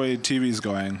 not the way TV's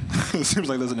going. It seems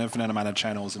like there's an infinite amount of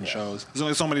channels and shows. There's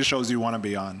only so many shows you want to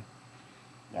be on.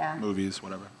 Yeah. Movies,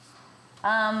 whatever.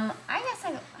 I guess I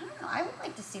don't know. I would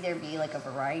like to see there be like a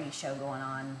variety show going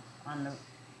on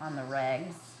the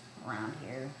regs around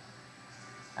here.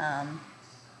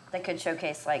 That could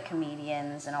showcase like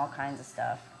comedians and all kinds of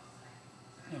stuff.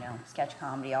 You know, sketch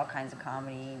comedy, all kinds of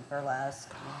comedy,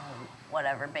 burlesque,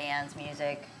 whatever, bands,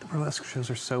 music. The burlesque shows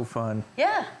are so fun.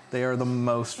 Yeah. They are the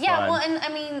most fun. Yeah, well, and I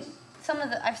mean,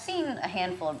 I've seen a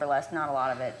handful of burlesque, not a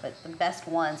lot of it, but the best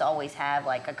ones always have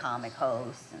like a comic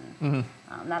host, and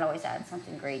that always adds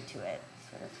something great to it.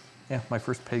 Sort of. Yeah, my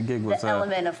first paid gig was the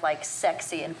element of like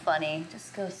sexy and funny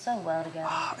just goes so well together.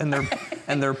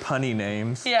 and their punny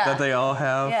names Yeah. that they all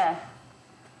have. Yeah.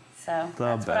 So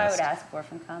that's what I best. would ask for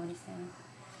from Comedy Central.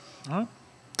 All right.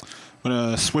 I'm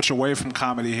going to switch away from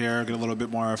comedy here, get a little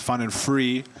bit more fun and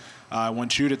free. I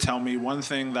want you to tell me one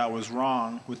thing that was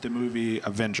wrong with the movie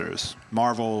Avengers,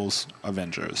 Marvel's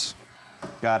Avengers.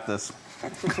 Got this.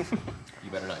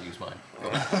 You better not use mine.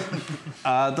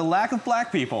 The lack of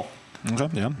black people. Okay,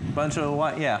 yeah. Bunch of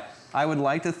white, yeah. I would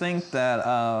like to think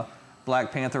that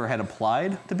Black Panther had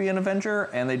applied to be an Avenger,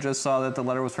 and they just saw that the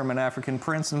letter was from an African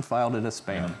prince and filed it as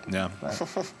spam. Yeah.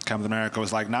 Captain America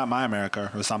was like, not my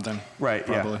America, or something. Right,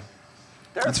 probably. yeah.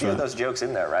 There are That's a few of fair. those jokes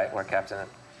in there, right? Where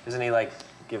doesn't he like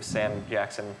give Sam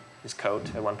Jackson his coat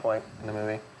at one point in the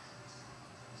movie?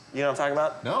 You know what I'm talking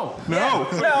about? No. No.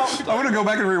 No. I'm gonna go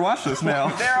back and rewatch this now.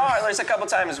 There's a couple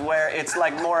times where it's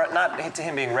like more, not to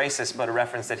him being racist, but a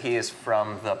reference that he is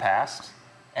from the past.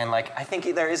 And like, I think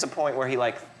there is a point where he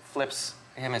like flips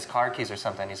him his car keys or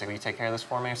something. He's like, will you take care of this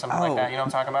for me or something like that? You know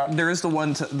what I'm talking about? There is the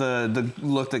one, the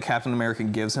look that Captain America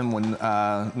gives him when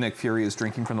Nick Fury is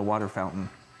drinking from the water fountain.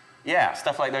 Yeah,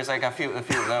 stuff like, there's like a few of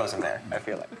those in there, I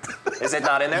feel like. Is it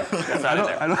not in there? It's not in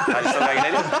there. I don't- I still like an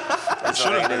idiot?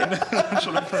 I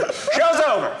still like an idiot. Show's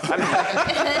over!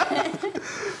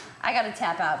 I got to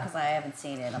tap out because I haven't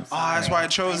seen it. I'm sorry. Oh, that's why I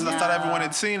chose it. I thought know. everyone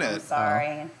had seen I'm it.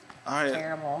 sorry. All right.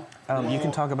 Terrible. You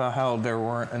can talk about how there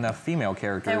weren't enough female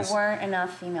There characters. weren't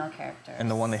enough female characters. And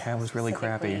the one they had was really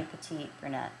Specifically crappy. Petite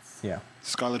brunettes. Yeah.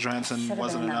 Scarlett Johansson Should've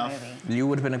wasn't been in that enough. movie. You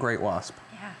would have been a great Wasp.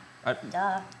 Yeah.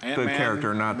 Duh. Ant-Man,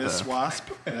 character, not Miss the- Wasp.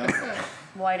 Yeah.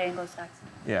 White Anglo-Saxon.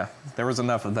 Yeah, there was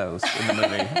enough of those in the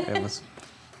movie. It was.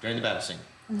 During the battle scene,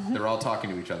 they're all talking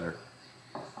to each other.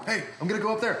 Hey, I'm gonna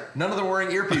go up there. None of them are wearing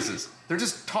earpieces. They're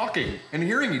just talking and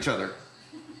hearing each other.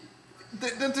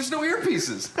 There's no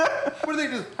earpieces. What are they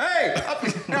just? Hey, up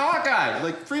here, Hawkeye,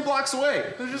 like 3 blocks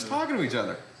away. They're just talking to each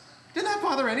other. Did that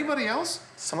bother anybody else?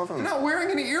 Some of They're them, not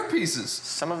wearing any earpieces.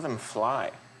 some of them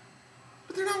fly.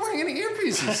 But they're not wearing any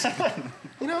earpieces.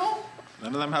 You know?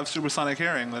 None of them have supersonic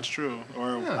hearing. That's true.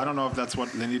 Or Yeah. I don't know if that's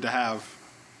what they need to have.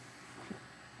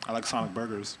 I like Sonic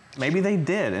burgers. Maybe they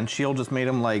did, and Shield just made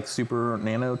them like super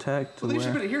nanotech to Well, they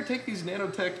where. should be here. Take these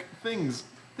nanotech things.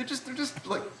 They're just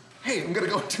like, hey, I'm gonna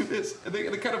go do this, and they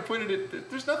kind of pointed it.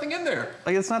 There's nothing in there.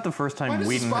 Like it's not the first Why time does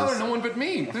this Whedon bother has. no one but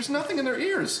me? There's nothing in their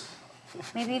ears.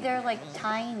 Maybe they're like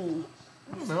tiny.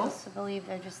 I don't You're know. supposed to believe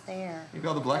they're just there. Maybe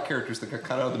all the black characters that got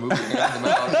cut out of the movie got them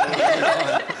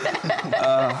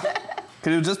out.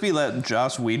 Could it just be that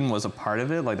Joss Whedon was a part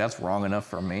of it? Like that's wrong enough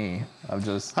for me. I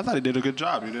thought he did a good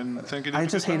job. You didn't think he did I a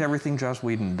just good hate job? everything Joss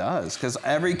Whedon does because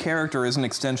every character is an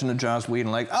extension of Joss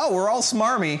Whedon. Like, oh, we're all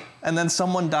smarmy, and then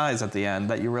someone dies at the end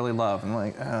that you really love. I'm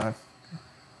like, I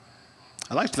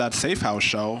liked that Safe House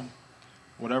show.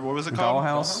 What was it called?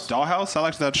 Dollhouse? Dollhouse? I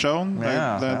liked that show.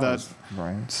 yeah, That- that was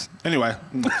right. Anyway.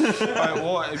 All right,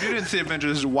 well, if you didn't see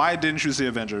Avengers, why didn't you see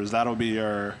Avengers? That'll be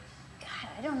your God,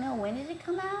 I don't know. When did it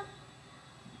come out?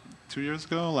 2 years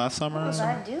ago? Last summer? What was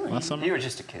I doing? Last summer? You were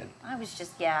just a kid. I was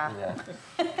just, yeah.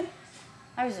 Yeah.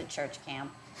 I was at church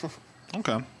camp.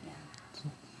 Okay.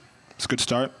 It's a good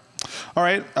start. All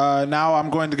right, now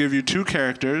I'm going to give you 2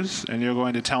 characters, and you're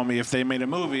going to tell me if they made a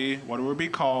movie, what it would be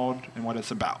called, and what it's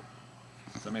about.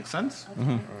 Does that make sense?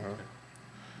 Mm-hmm.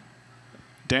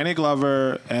 Danny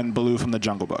Glover and Baloo from The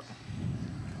Jungle Book.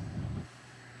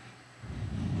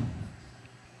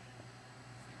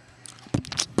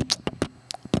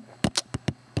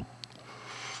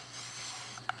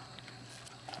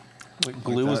 Wait,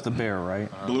 Blue was the bear, right?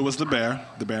 Blue was the bear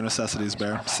necessities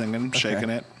bear, singing, shaking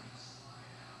it,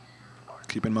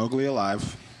 keeping Mowgli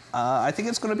alive. I think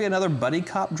it's going to be another buddy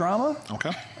cop drama.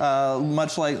 Okay.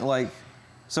 Much like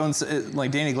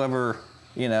Danny Glover,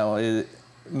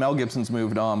 Mel Gibson's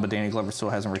moved on, but Danny Glover still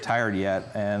hasn't retired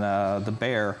yet. And the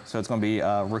bear, so it's going to be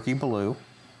Rookie Baloo.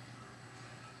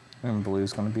 And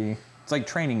Baloo's going to be, it's like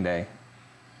Training Day.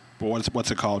 But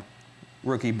what's it called?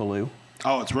 Rookie Baloo.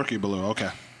 Oh, it's Rookie Baloo. Okay.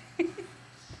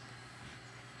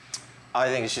 I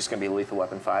think it's just going to be Lethal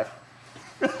Weapon 5.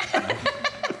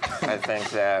 I think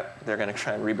that they're going to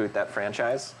try and reboot that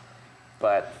franchise,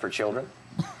 but for children.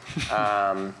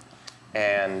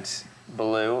 And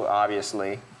Baloo,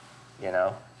 obviously,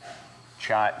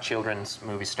 children's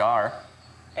movie star,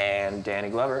 and Danny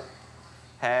Glover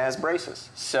has braces.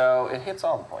 So it hits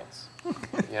all the points. You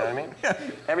know what I mean?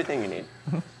 Everything you need.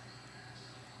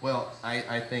 Well,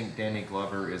 I think Danny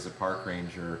Glover is a park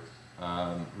ranger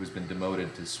who's been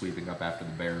demoted to sweeping up after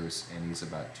the bears, and he's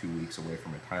about 2 weeks away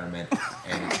from retirement,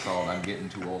 and it's called I'm Getting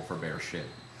Too Old for Bear Shit.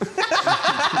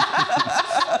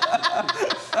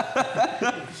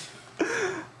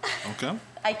 Okay.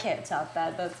 I can't top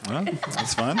that.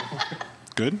 That's fine.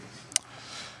 Good.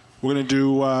 We're going to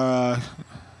do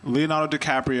Leonardo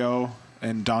DiCaprio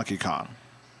and Donkey Kong.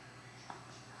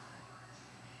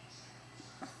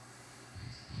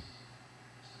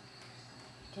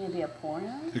 Can it be a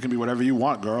porno? It can be whatever you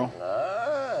want, girl.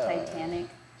 Titanic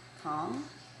Kong?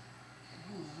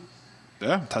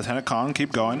 Yeah, Titanic Kong,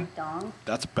 keep going. Dong?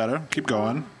 That's better. Keep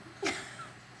going.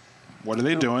 What are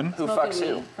they doing? Who Smoking fucks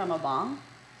who? weed from a bong?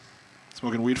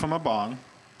 Smoking weed from a bong.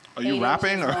 Are you 8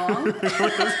 rapping? inches Or long?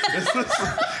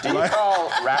 Do you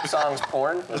call rap songs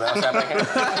porn? Is that what's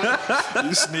happening?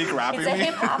 you sneak rapping It's a me?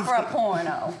 hip hop or a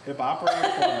porno. Hip hop or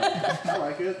I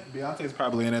like it. Beyonce's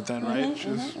probably in it then, right?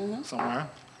 She's somewhere.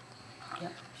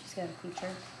 Yep, she's got a feature.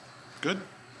 Good.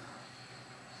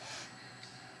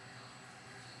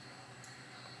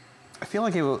 I feel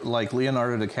like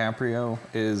Leonardo DiCaprio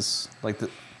is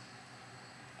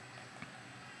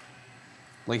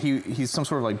he's some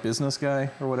sort of business guy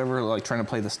or whatever, trying to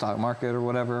play the stock market or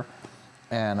whatever,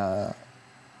 and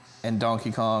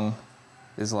Donkey Kong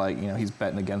is he's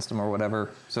betting against him or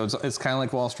whatever. So it's kind of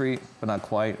like Wall Street, but not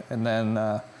quite. And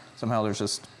then somehow there's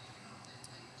just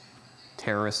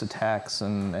terrorist attacks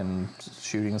and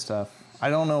shooting and stuff. I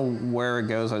don't know where it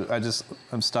goes.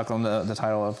 I'm stuck on the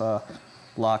title of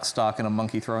Lock, Stock, and a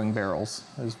Monkey Throwing Barrels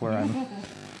is where I'm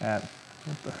at.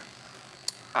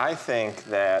 I think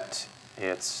that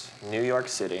it's New York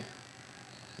City,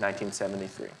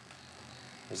 1973.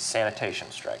 There's a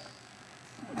sanitation strike.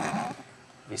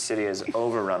 The city is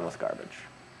overrun with garbage.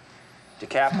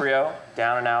 DiCaprio,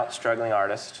 down and out, struggling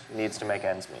artist, needs to make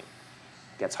ends meet.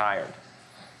 Gets hired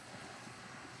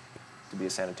to be a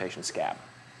sanitation scab.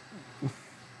 Is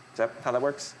that how that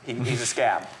works? He's a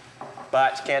scab.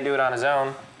 But he can't do it on his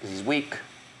own because he's weak.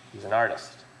 He's an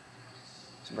artist.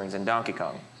 So he brings in Donkey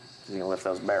Kong because he can lift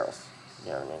those barrels.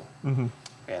 You know what I mean? Mm-hmm.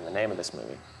 And the name of this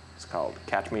movie is called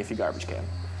Catch Me If You Garbage Can.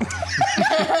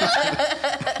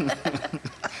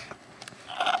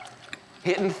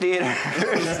 Hitting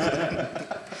theaters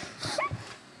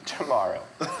tomorrow.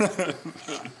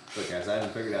 Look, guys, I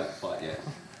haven't figured out the plot yet.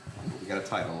 We got a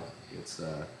title. It's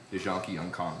The Jonky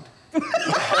Unconned. I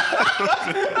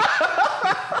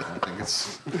think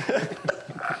it's...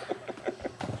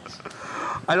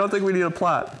 I don't think we need a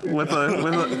plot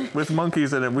with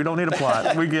monkeys in it. We don't need a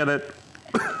plot. We get it.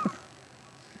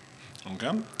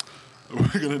 Okay.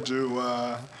 We're going to do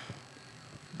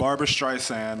Barbra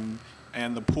Streisand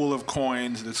and the pool of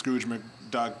coins that Scrooge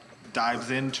McDuck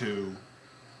dives into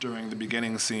during the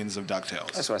beginning scenes of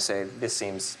DuckTales. I just want to say,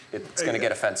 it's going to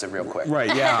get offensive real quick.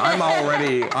 Right? Yeah.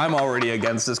 I'm already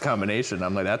against this combination.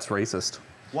 I'm like, that's racist.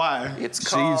 Why? It's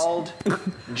called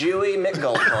Jewy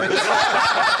McGullpoint.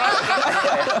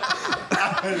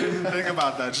 I didn't think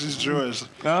about that. She's Jewish.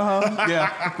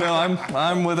 Yeah. No,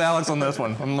 I'm with Alex on this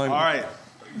one. I'm like, All right.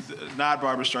 Not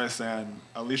Barbra Streisand.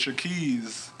 Alicia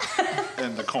Keys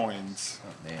and the coins.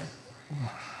 Oh, man.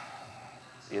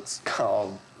 It's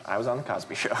called I Was on the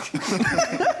Cosby Show.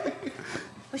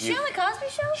 Was she on the Cosby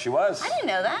Show? She was. I didn't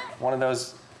know that. One of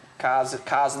those Cos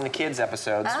and the Kids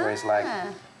episodes where he's like,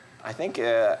 I think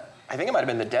it might have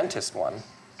been the dentist one,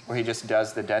 where he just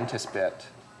does the dentist bit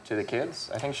to the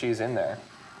kids. I think she's in there.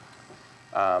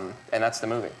 And that's the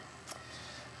movie.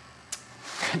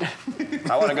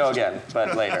 I want to go again,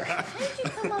 but later. How did you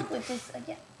come up with this?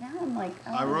 Now I'm like,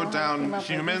 oh, I wrote down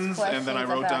humans and then I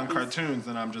wrote down questions. cartoons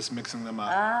and I'm just mixing them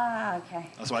up. Ah, okay.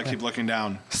 That's why I keep looking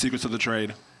down. Secrets of the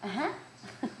Trade.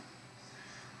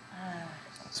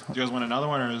 Do you guys want another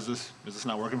one, or is this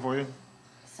not working for you?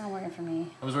 It's not working for me.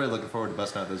 I was really looking forward to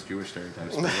busting out those Jewish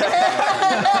stereotypes. You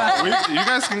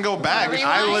guys can go back.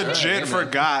 I legit Sure.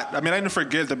 forgot. I mean, I didn't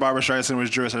forget that Barbra Streisand was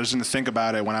Jewish. I just didn't think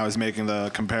about it when I was making the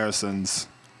comparisons.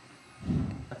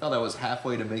 I felt I was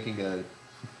halfway to making a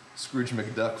Scrooge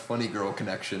McDuck funny girl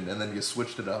connection, and then you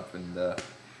switched it up, and I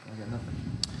got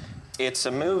nothing. It's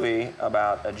a movie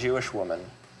about a Jewish woman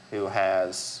who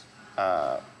has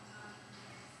a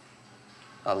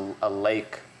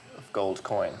lake of gold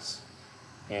coins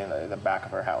in the back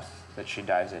of her house that she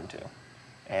dives into.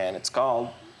 And it's called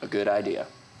A Good Idea.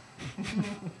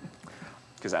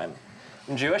 Because I'm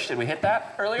Jewish. Did we hit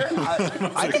that earlier?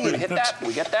 I think we hit that.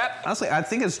 We get that? Honestly, I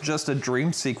think it's just a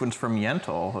dream sequence from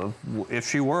Yentl of if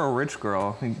she were a rich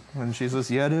girl and she's just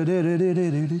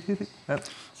that's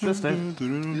just it.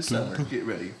 This summer, get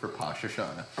ready for Posh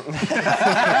Hashanah.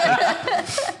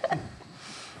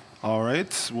 All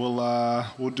right,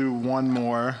 we'll do one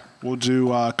more. We'll do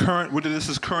current. This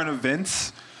is current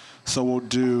events. So we'll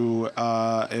do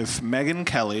if Megyn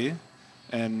Kelly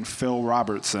and Phil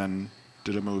Robertson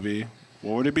did a movie,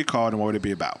 what would it be called and what would it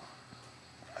be about?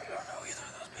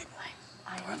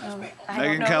 I don't know.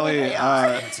 Megyn Kelly,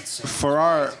 for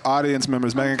our audience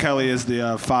members, Megyn Kelly is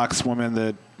the Fox woman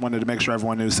that wanted to make sure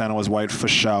everyone knew Santa was white for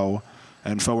show.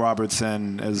 And Phil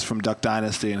Robertson is from Duck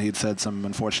Dynasty, and he'd said some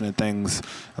unfortunate things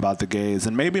about the gays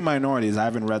and maybe minorities. I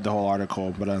haven't read the whole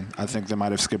article, but I think they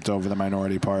might have skipped over the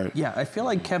minority part. Yeah, I feel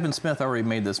like Kevin Smith already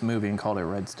made this movie and called it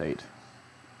Red State.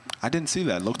 I didn't see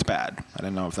that. It looked bad. I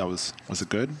didn't know if that was it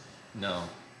good? No,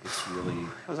 it's really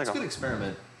was like it's a a- good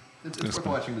experiment. It's worth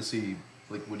watching to see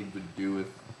like what he would do if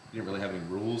he didn't really have any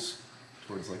rules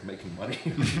towards like making money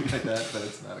like that. But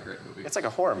it's not a great movie. It's like a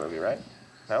horror movie, right?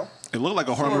 No? It looked like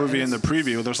a horror Sort of, movie in the it's-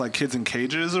 preview. There's like kids in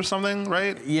cages or something,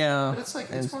 right? Yeah. But it's like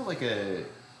it's more like it's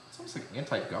almost like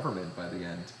anti-government by the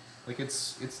end. Like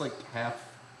it's like half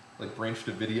like Branch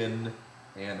Davidian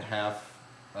and half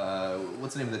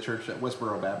what's the name of the church?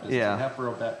 Westboro Baptist. Yeah. Half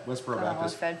Westboro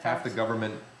Baptist. Fed Half the Fox.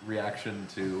 government reaction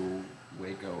to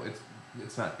Waco.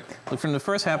 It's not good. Look, from the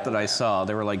first half that I saw,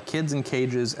 there were like kids in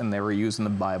cages and they were using the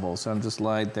Bible. So I'm just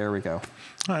like, there we go.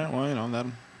 All right, well, that.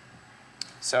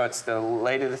 So it's the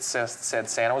lady that said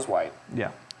Santa was white Yeah.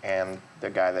 and the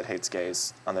guy that hates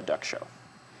gays on the Duck Show.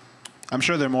 I'm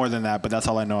sure they're more than that, but that's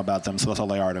all I know about them, so that's all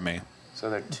they are to me. So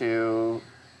they're two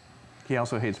He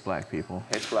also hates black people.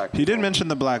 hates black people. He did mention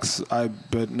the blacks,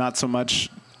 but not so much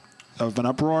of an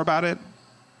uproar about it.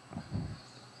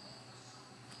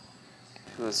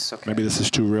 It was okay. Maybe this is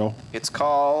too real. It's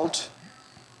called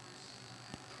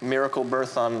Miracle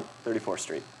Birth on 34th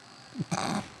Street.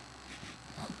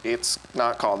 It's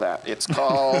not called that. It's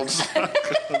called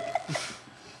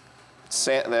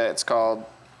it's called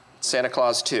Santa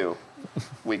Claus 2.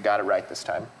 We got it right this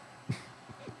time.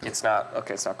 It's not called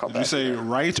Did that. you say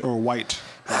right or white?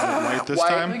 Was it white this White.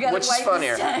 time? We got Which it is white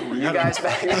funnier? this time. You guys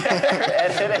back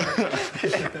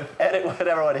edit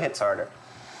whatever one hits harder.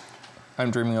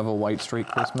 I'm dreaming of a white straight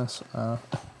Christmas.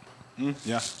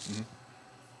 Yeah.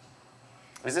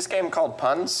 Is this game called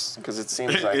Puns? Because it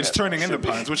seems like It's it turning into should be.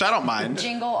 puns, which I don't mind.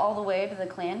 Jingle all the way to the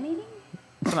clan meeting?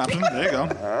 It's an option. There you go.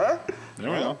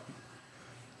 There we go.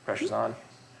 Pressure's on.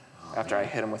 After I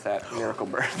hit him with that Miracle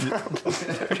Birth.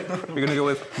 You're going to go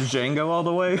with Django all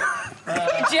the way?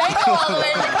 Jingle all the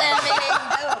way to the clan meeting.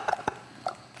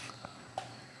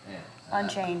 Yeah.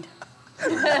 Unchained.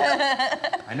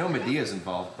 I know Medea's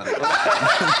involved, but I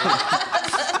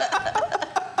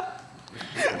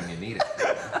when you need it.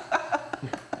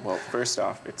 Well, first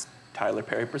off, it's Tyler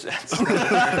Perry Presents.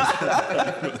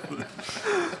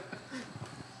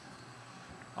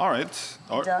 All right.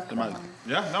 Duck Am I- Pond.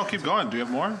 yeah, no, keep going. Do you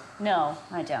have more? No,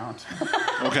 I don't.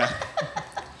 Okay.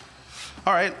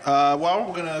 All right. Well,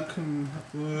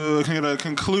 we're gonna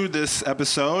conclude this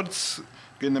episode. It's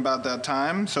getting about that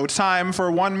time. So it's time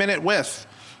for 1 minute with.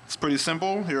 It's pretty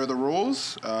simple. Here are the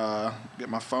rules. Get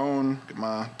my phone, get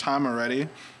my timer ready.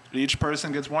 Each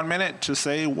person gets 1 minute to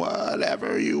say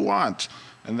whatever you want,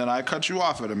 and then I cut you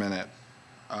off at a minute.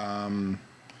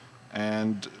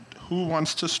 And who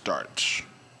wants to start?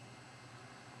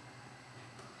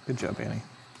 Good job, Annie.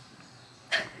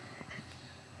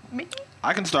 Me?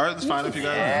 I can start. It's fine if you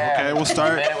guys. Yeah. Okay, we'll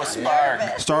start. Minute with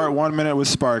Spark. Start 1 minute with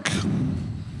Spark.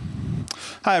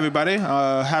 Hi, everybody.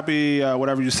 Happy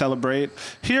whatever you celebrate.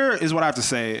 Here is what I have to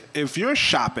say. If you're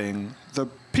shopping, the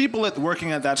people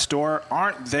working at that store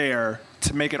aren't there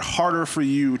to make it harder for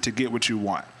you to get what you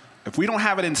want. If we don't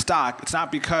have it in stock, it's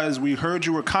not because we heard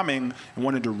you were coming and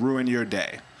wanted to ruin your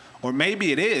day. Or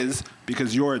maybe it is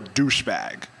because you're a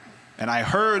douchebag. And I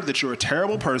heard that you're a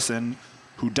terrible person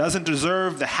who doesn't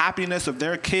deserve the happiness of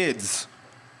their kids.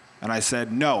 And I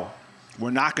said, no,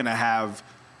 we're not going to have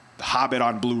The Hobbit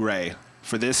on Blu-ray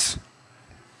for this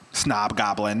snob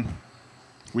goblin.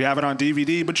 We have it on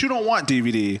DVD, but you don't want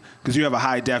DVD because you have a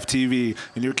high-def TV,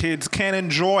 and your kids can't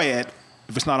enjoy it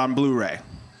if it's not on Blu-ray.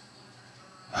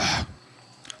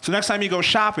 So next time you go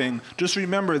shopping, just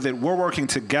remember that we're working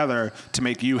together to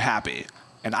make you happy.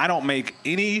 And I don't make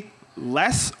any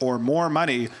less or more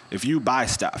money if you buy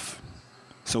stuff.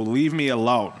 So leave me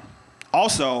alone.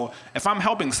 Also, if I'm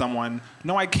helping someone,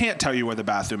 no, I can't tell you where the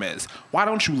bathroom is. Why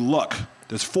don't you look?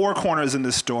 There's 4 corners in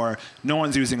this store. No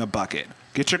one's using a bucket.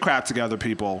 Get your crap together,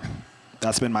 people.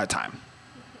 That's been my time.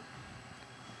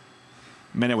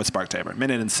 Minute with Spark Tabor.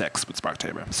 Minute and 6 with Spark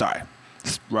Tabor. Sorry.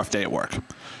 It's a rough day at work.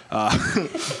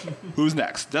 Who's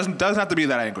next? Doesn't have to be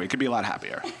that angry. It could be a lot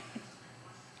happier.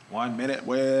 1 minute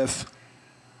with...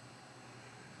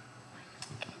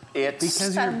 It's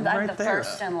Because you're I'm right the there.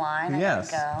 first in line.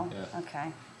 Yes. I gotta go. Yeah.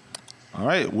 Okay. All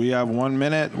right, we have 1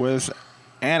 minute with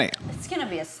Annie. It's gonna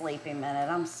be a sleepy minute.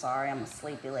 I'm sorry, I'm a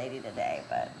sleepy lady today,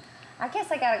 but I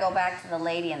guess I gotta go back to the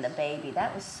lady and the baby.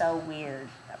 That was so weird.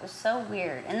 That was so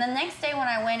weird. And the next day when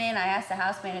I went in, I asked the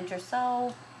house manager,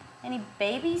 so any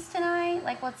babies tonight?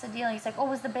 Like, what's the deal? He's like, oh,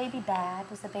 was the baby bad?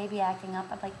 Was the baby acting up?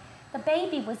 I'm like, the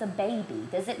baby was a baby.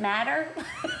 Does it matter?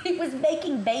 It was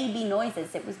making baby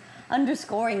noises. It was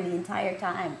underscoring the entire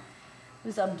time. It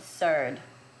was absurd.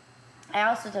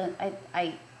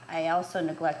 I also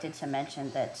neglected to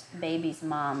mention that baby's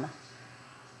mom,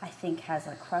 I think, has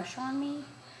a crush on me,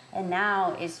 and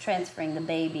now is transferring the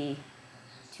baby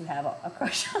to have a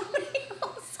crush on me.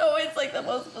 So it's like the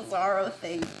most bizarro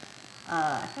thing.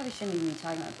 I probably shouldn't even be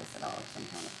talking about this at all because I'm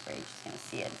kind of afraid she's going to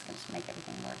see it. It's going to make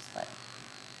everything worse, but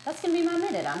that's going to be my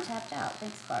minute. I'm tapped out.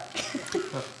 Thanks, Clark.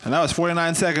 And that was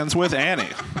 49 seconds with Annie.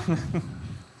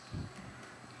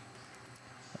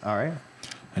 All right.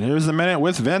 And here's the minute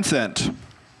with Vincent.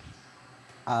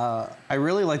 I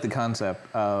really like the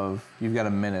concept of you've got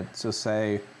a minute, so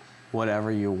say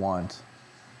whatever you want.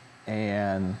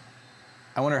 And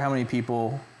I wonder how many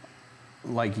people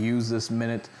like use this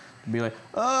minute to be like,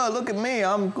 oh, look at me,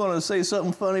 I'm gonna say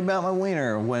something funny about my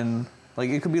wiener, when like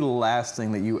it could be the last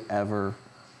thing that you ever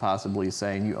possibly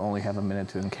say, and you only have a minute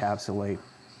to encapsulate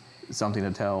something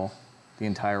to tell the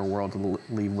entire world to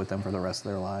leave with them for the rest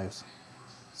of their lives.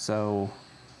 So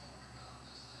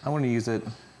I want to use it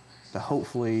to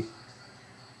hopefully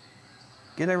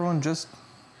get everyone just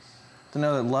to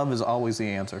know that love is always the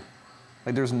answer.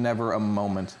 Like there's never a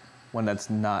moment when that's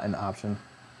not an option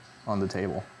on the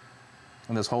table.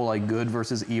 And this whole like good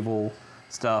versus evil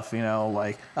stuff, you know,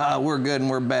 like, we're good and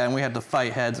we're bad and we have to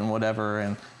fight heads and whatever,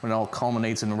 and when it all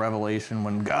culminates in Revelation,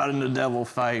 when God and the devil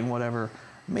fight and whatever,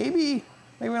 maybe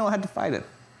we don't have to fight it.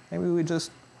 Maybe we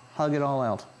just hug it all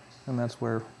out. And that's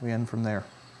where we end from there.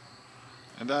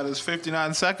 And that is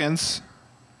 59 seconds,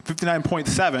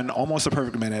 59.7, almost a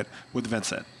perfect minute with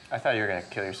Vincent. I thought you were going to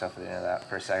kill yourself at the end of that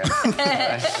for a second.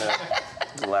 That's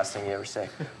the last thing you ever say.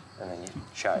 And then you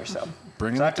shot yourself.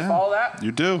 Bringing Do I it have to down. follow that?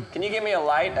 You do. Can you give me a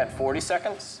light at 40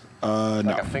 seconds? No.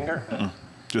 Like a finger? You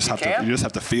You just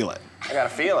have to feel it. I got to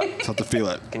feel it. Just have to feel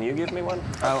it. Can you give me one?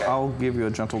 Okay. I'll give you a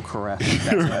gentle caress.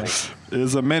 That's ready. It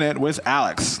is a minute with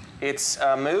Alex. It's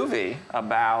a movie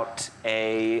about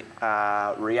a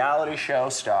reality show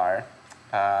star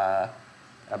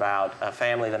about a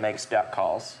family that makes duck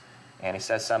calls. And he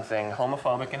says something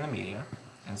homophobic in the media.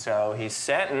 And so he's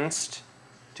sentenced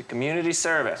to community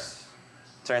service.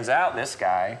 Turns out this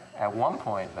guy, at one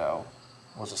point, though,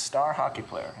 was a star hockey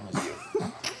player in his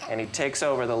youth. And he takes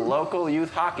over the local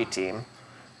youth hockey team,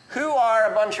 who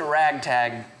are a bunch of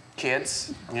ragtag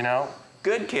kids, you know,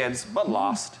 good kids, but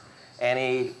lost. And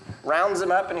he rounds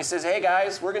them up and he says, hey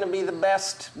guys, we're gonna be the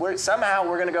best. Somehow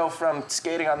we're gonna go from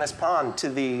skating on this pond to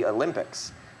the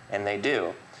Olympics. And they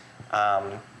do.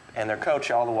 And their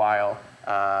coach all the while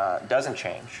doesn't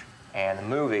change. And the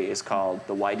movie is called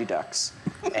The Whitey Ducks.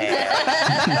 And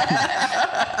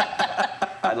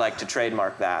I'd like to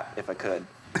trademark that if I could.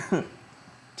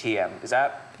 TM. Is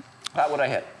that about what I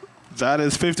hit? That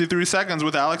is 53 seconds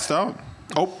with Alex Stone.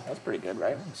 Oh, That's pretty good,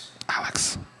 right?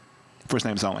 Alex. First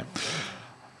names only.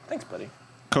 Thanks, buddy.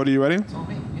 Cody, you ready? Oh,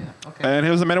 me? Yeah, okay. And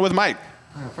here's a minute with Mike.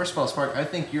 First of all, Spark, I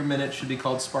think your minute should be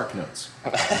called Spark Notes.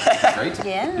 Right?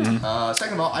 Yeah.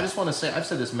 Second of all, I just want to say, I've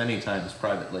said this many times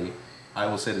privately. I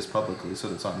will say this publicly so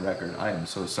that's on record. I am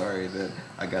so sorry that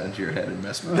I got into your head and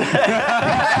messed with you.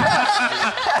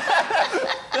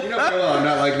 No, I'm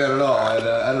not like that at all.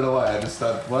 I don't know why. I just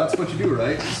thought, well, that's what you do,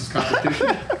 right? This is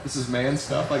competition. This is man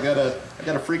stuff. I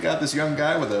gotta freak out this young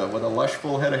guy with a lush,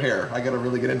 full head of hair. I gotta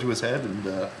really get into his head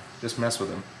and just mess with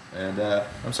him. And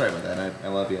I'm sorry about that. I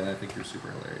love you, and I think you're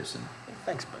super hilarious. And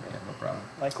Thanks, buddy. Yeah, no problem.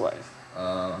 Likewise.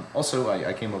 Also,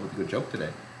 I came up with a good joke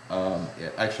today.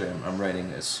 Actually, I'm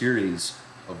writing a series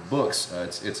of books.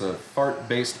 It's a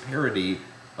fart-based parody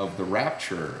of The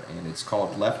Rapture, and it's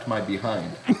called Left My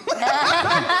Behind.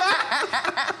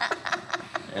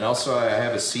 And also, I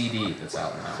have a CD that's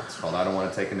out now. It's called I Don't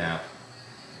Want to Take a Nap.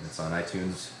 And it's on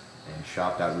iTunes and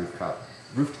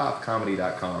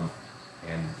shop.rooftopcomedy.com.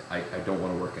 And I don't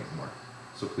want to work anymore.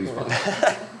 So please buy it.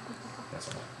 That's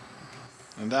all.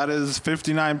 And that is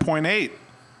 59.8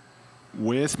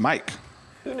 with Mike.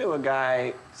 Who knew a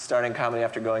guy starting comedy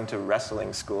after going to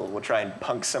wrestling school will try and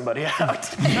punk somebody out?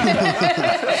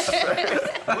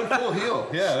 I went full heel.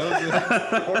 Yeah, that was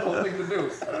a horrible thing to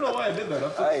do. I don't know why I did that.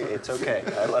 It's okay.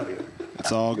 I love you.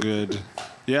 It's all good.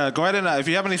 Yeah, go ahead and if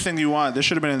you have anything you want, this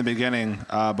should have been in the beginning,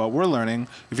 but we're learning.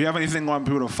 If you have anything you want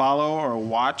people to follow or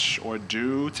watch or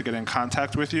do to get in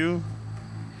contact with you,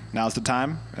 now's the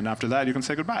time. And after that, you can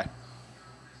say goodbye.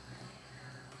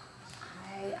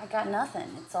 I got nothing.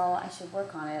 It's all, I should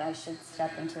work on it. I should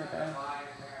step into the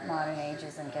modern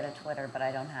ages and get a Twitter, but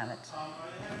I don't have it.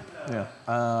 Yeah.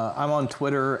 I'm on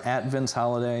Twitter at Vince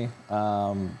Holiday.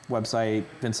 Website,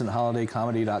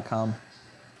 VincentHolidayComedy.com.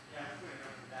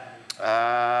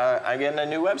 I'm getting a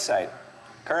new website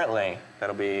currently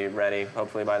that'll be ready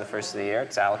hopefully by the first of the year.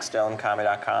 It's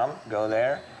alexstonecomedy.com. Go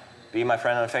there, be my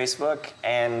friend on Facebook,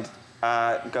 and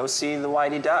go see the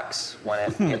Whitey Ducks when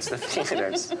it hits the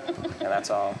theaters. And that's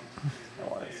all I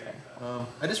want to say.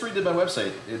 I just redid my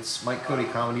website. It's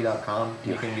MikeCodyComedy.com.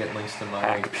 You can get links to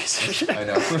my... Piece of shit. I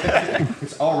know.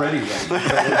 It's already ready. You don't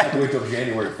have to wait till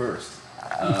January 1st.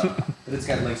 But it's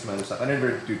got links to my other stuff. I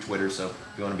never do Twitter, so if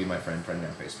you want to be my friend me on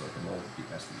Facebook, and we'll be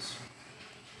besties.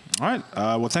 All right.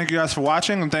 Well, thank you guys for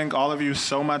watching, and thank all of you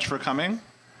so much for coming.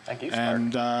 Thank you,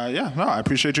 And I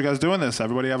appreciate you guys doing this.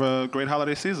 Everybody have a great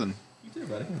holiday season. You too,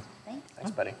 buddy. Thanks,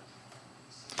 buddy.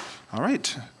 All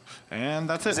right. And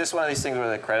that's Is it. this one of these things where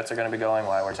the credits are going to be going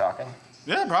while we're talking?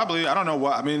 Yeah, probably. I don't know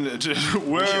what. I mean, we're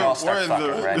should all start in fucking,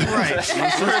 the right?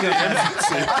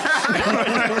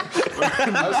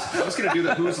 I was going to do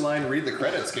the Who's Line Read the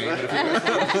Credits game, but if you guys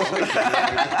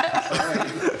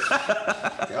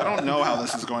I don't know how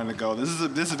this is going to go. This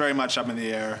is very much up in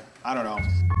the air. I don't know.